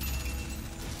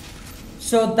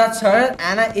 So that's her?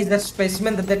 Anna is the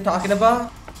specimen that they're talking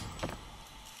about?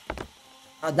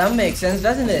 Oh, that makes sense,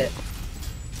 doesn't it?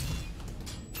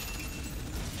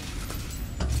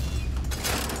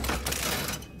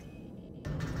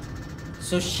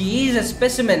 So she is a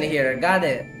specimen here, got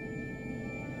it.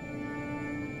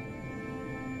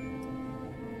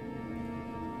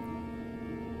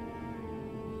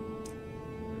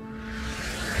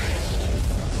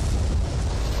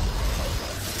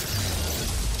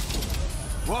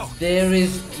 Whoa. There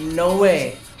is no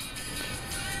way.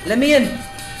 Let me in.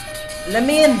 Let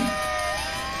me in.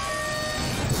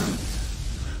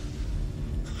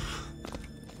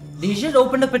 Did you just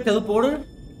open up a teleporter?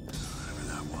 Whatever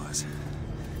that was.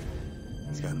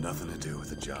 It's got nothing to do with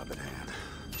the job at hand.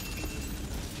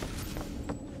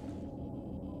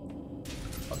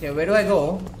 Okay, where do I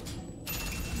go?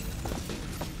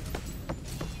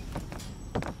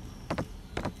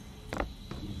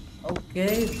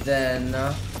 Okay, then.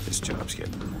 This job's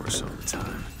getting worse all the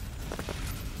time.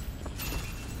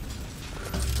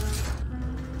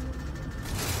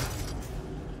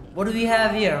 What do we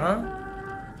have here, huh?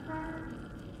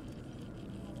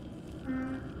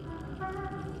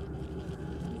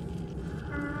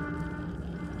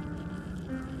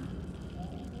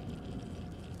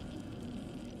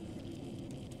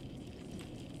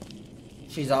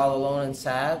 She's all alone and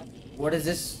sad. What is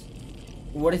this?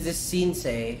 What does this scene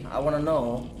say? I want to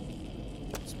know.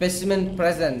 Specimen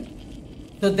present.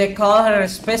 So they call her a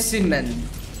specimen.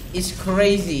 It's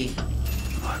crazy.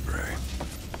 Library.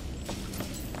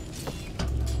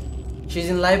 She's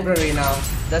in library now.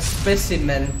 The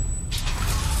specimen.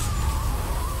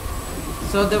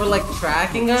 So they were like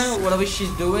tracking her, whatever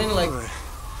she's doing, like.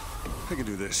 I can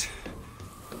do this.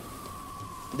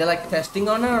 They're like testing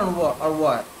on her or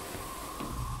what?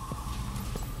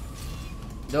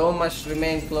 The door must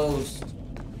remain closed.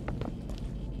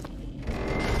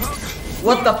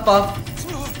 What the fuck?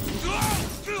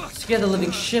 Scared the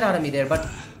living shit out of me there, but.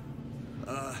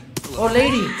 Oh,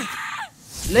 lady!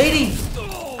 Lady!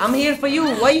 I'm here for you.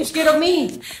 Why are you scared of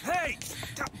me? Hey!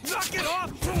 Knock it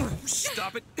off!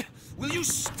 Stop it! Will you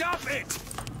stop it?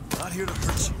 Not here to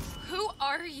hurt you. Who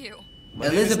are you?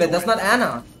 Elizabeth, that's not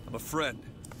Anna. I'm a friend.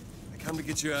 I come to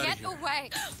get you out of here. Get away!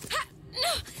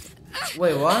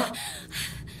 Wait, what?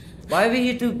 Why are we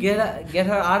here to get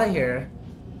her out of here?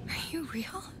 Are you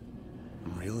real?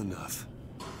 I'm real enough.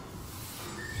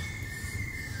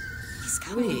 He's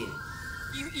coming. Wait.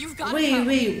 You've got Wait, to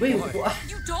wait, what?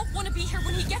 You don't want to be here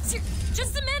when he gets here.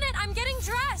 Just a minute, I'm getting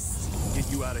dressed.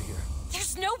 Get you out of here.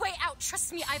 There's no way out.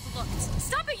 Trust me, I've looked.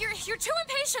 Stop it, you're too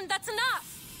impatient. That's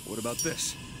enough. What about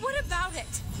this? What about it?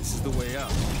 This is the way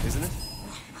out, isn't it?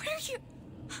 What are you?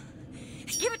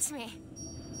 Give it to me.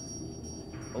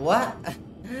 What?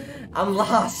 I'm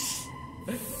lost.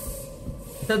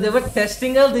 So they were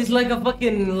testing her? This is like a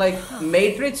fucking like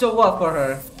Matrix or what for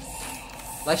her?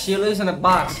 Like she lives in a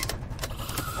box.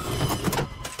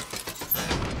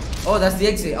 Oh, that's the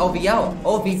exit. Oh, we out.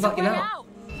 Oh, we fucking out.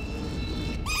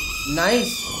 Nice.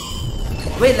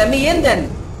 Wait, let me in then.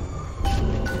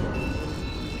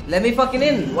 Let me fucking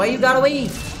in. Why you gotta wait?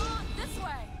 This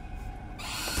way.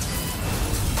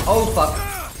 Oh fuck.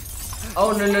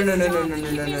 Oh no no no no no no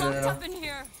no no no no.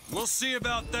 We'll see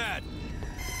about that.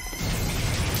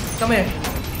 Come here.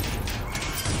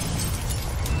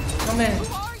 Come here.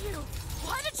 Who are you?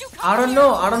 Why did you come I don't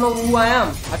know. I don't know who I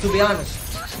am. To be honest,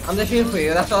 I'm just here for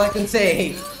you. That's all I can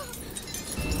say.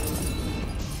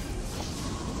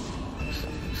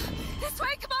 This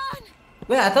way, come on.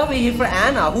 Wait, I thought we were here for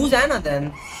Anna. Who's Anna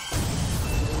then?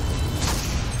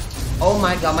 Oh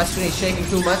my god, my screen is shaking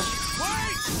too much.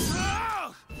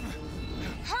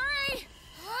 Hurry!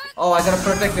 Oh, I got a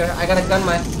protector. I got a gun,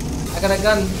 I got a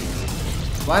gun.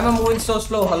 Why am I moving so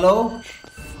slow? Hello?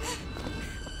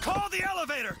 Call the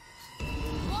elevator.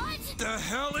 What? The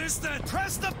hell is that?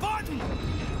 Press the button.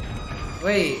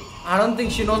 Wait, I don't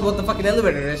think she knows what the fucking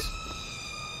elevator is.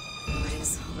 What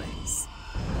is all this?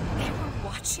 They were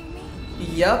watching me?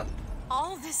 Yup.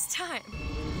 All this time.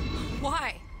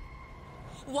 Why?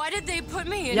 Why did they put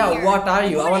me in Yeah, here? what are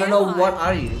you? I want to know am what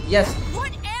are you? Yes.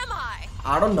 What am I?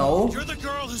 I don't know. You're the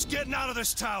girl who's getting out of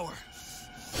this tower.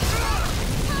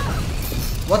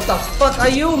 What the fuck are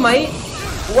you, mate?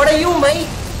 What are you, mate?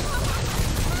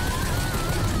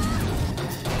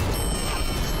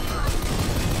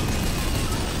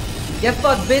 Get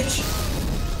fucked, bitch.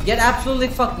 Get absolutely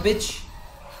fucked, bitch.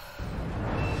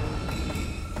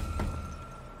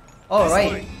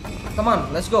 Alright. Come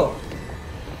on, let's go.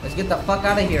 Let's get the fuck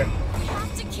out of here. We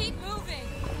have to keep moving.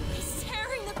 He's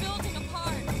tearing the building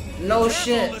apart. No Careful,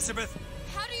 shit. Elizabeth.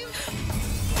 How do you...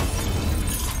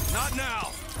 Not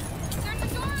now. There's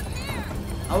a door up here.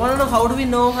 I wanna know, how do we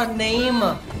know her name?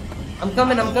 I'm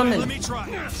coming, I'm coming. Let me try.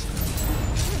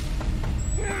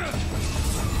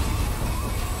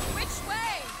 Which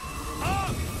way?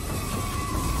 Up.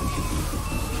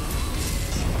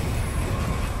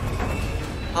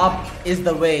 Up is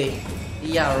the way.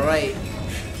 Yeah, right.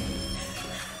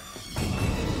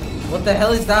 What the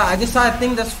hell is that? I just saw a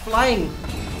thing that's flying.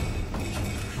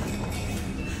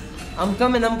 I'm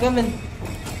coming, I'm coming.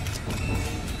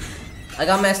 I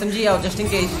got my SMG out just in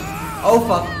case. Oh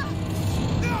fuck.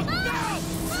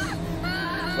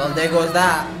 Well, there goes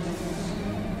that.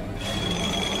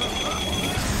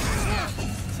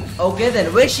 Okay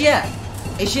then, where's she at?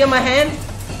 Is she on my hand?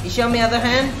 Is she on my other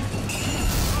hand?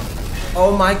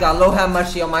 Oh my god, Lord have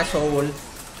mercy on my soul.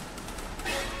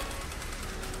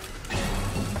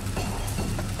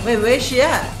 Wait, where is she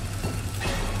at?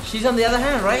 She's on the other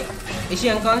hand, right? Is she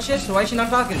unconscious? Why is she not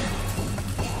talking?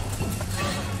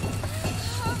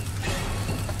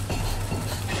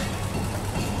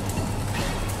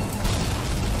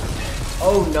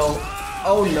 Oh no.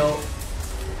 Oh no.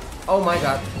 Oh my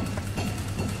god.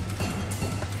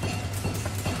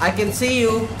 I can see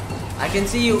you. I can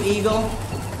see you, Eagle.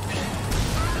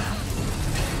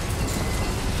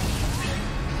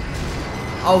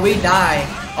 Oh, we die.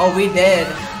 Oh, we dead.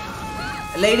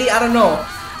 Lady, I don't know.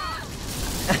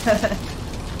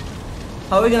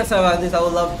 How are we gonna survive this? I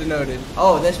would love to know, dude.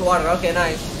 Oh, there's water. Okay,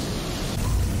 nice.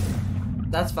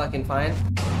 That's fucking fine.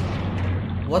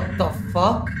 What the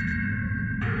fuck?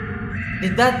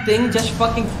 Did that thing just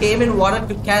fucking came in water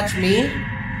to catch me?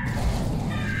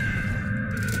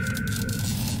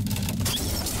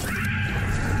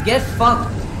 Get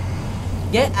fucked.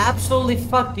 Get absolutely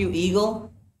fucked, you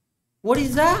eagle. What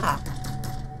is that?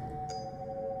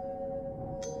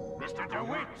 Mr.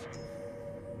 DeWitt!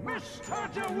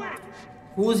 Mr. DeWitt!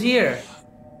 Who's here?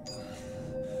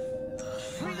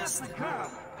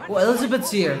 Oh,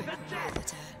 Elizabeth's here.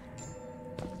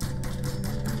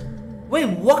 Wait,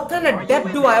 what kind of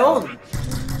debt do I own?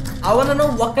 I wanna know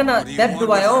what kind of debt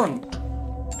do I own?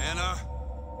 Anna?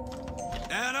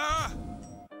 Anna?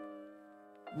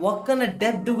 What kind of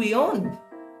debt do we own?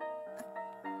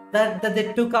 That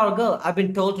they took our girl. I've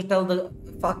been told to tell the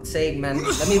fuck's sake, man.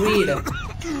 Let me read.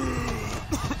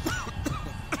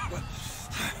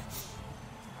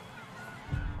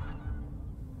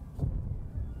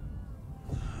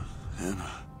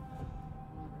 Anna.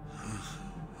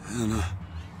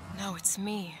 No, it's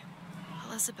me,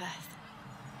 Elizabeth.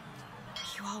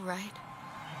 You all right?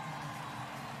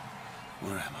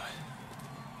 Where am I?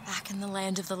 Back in the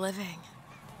land of the living.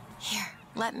 Here,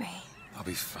 let me. I'll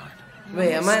be fine.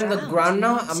 Wait, am I in the ground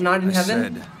now? I'm not in heaven? I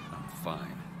said I'm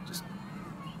fine. Just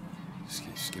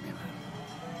give me a minute.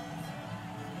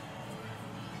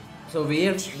 So we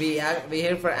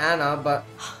here for Anna, but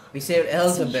we saved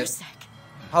Elizabeth.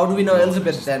 How do we know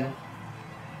Elizabeth then?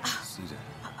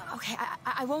 Okay,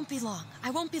 I won't be long. I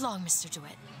won't be long, Mr.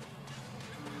 DeWitt.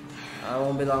 I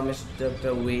won't be long, Mr.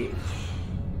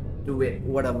 DeWitt,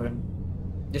 whatever.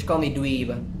 Just call me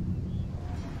Dweeb.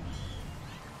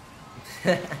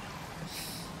 Where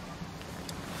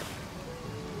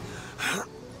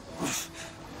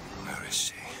is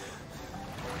she?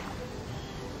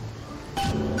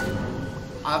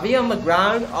 Are we on the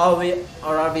ground or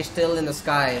are we still in the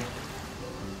sky?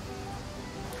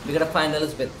 We gotta find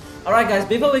Elizabeth. Alright guys,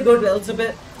 before we go to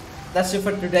Elizabeth, that's it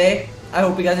for today. I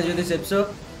hope you guys enjoyed this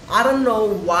episode. I don't know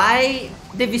why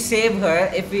did we save her.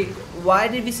 Why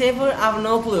did we save her? I have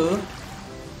no clue.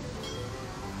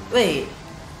 Wait.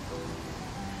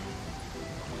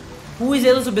 Who is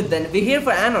Elizabeth then? We're here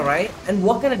for Anna, right? And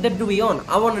what kind of debt do we own?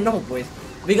 I want to know, boys.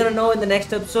 We're gonna know in the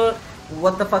next episode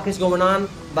what the fuck is going on.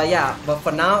 But yeah, but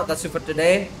for now, that's it for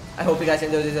today. I hope you guys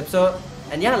enjoyed this episode.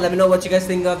 And yeah, let me know what you guys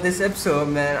think of this episode,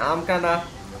 man. I'm kinda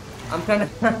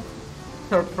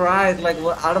surprised. Like,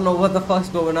 I don't know what the fuck's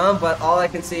going on, but all I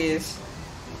can see is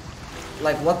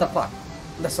like, what the fuck.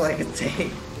 That's all I can say.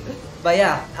 But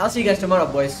yeah, I'll see you guys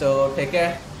tomorrow, boys. So take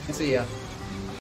care and see ya.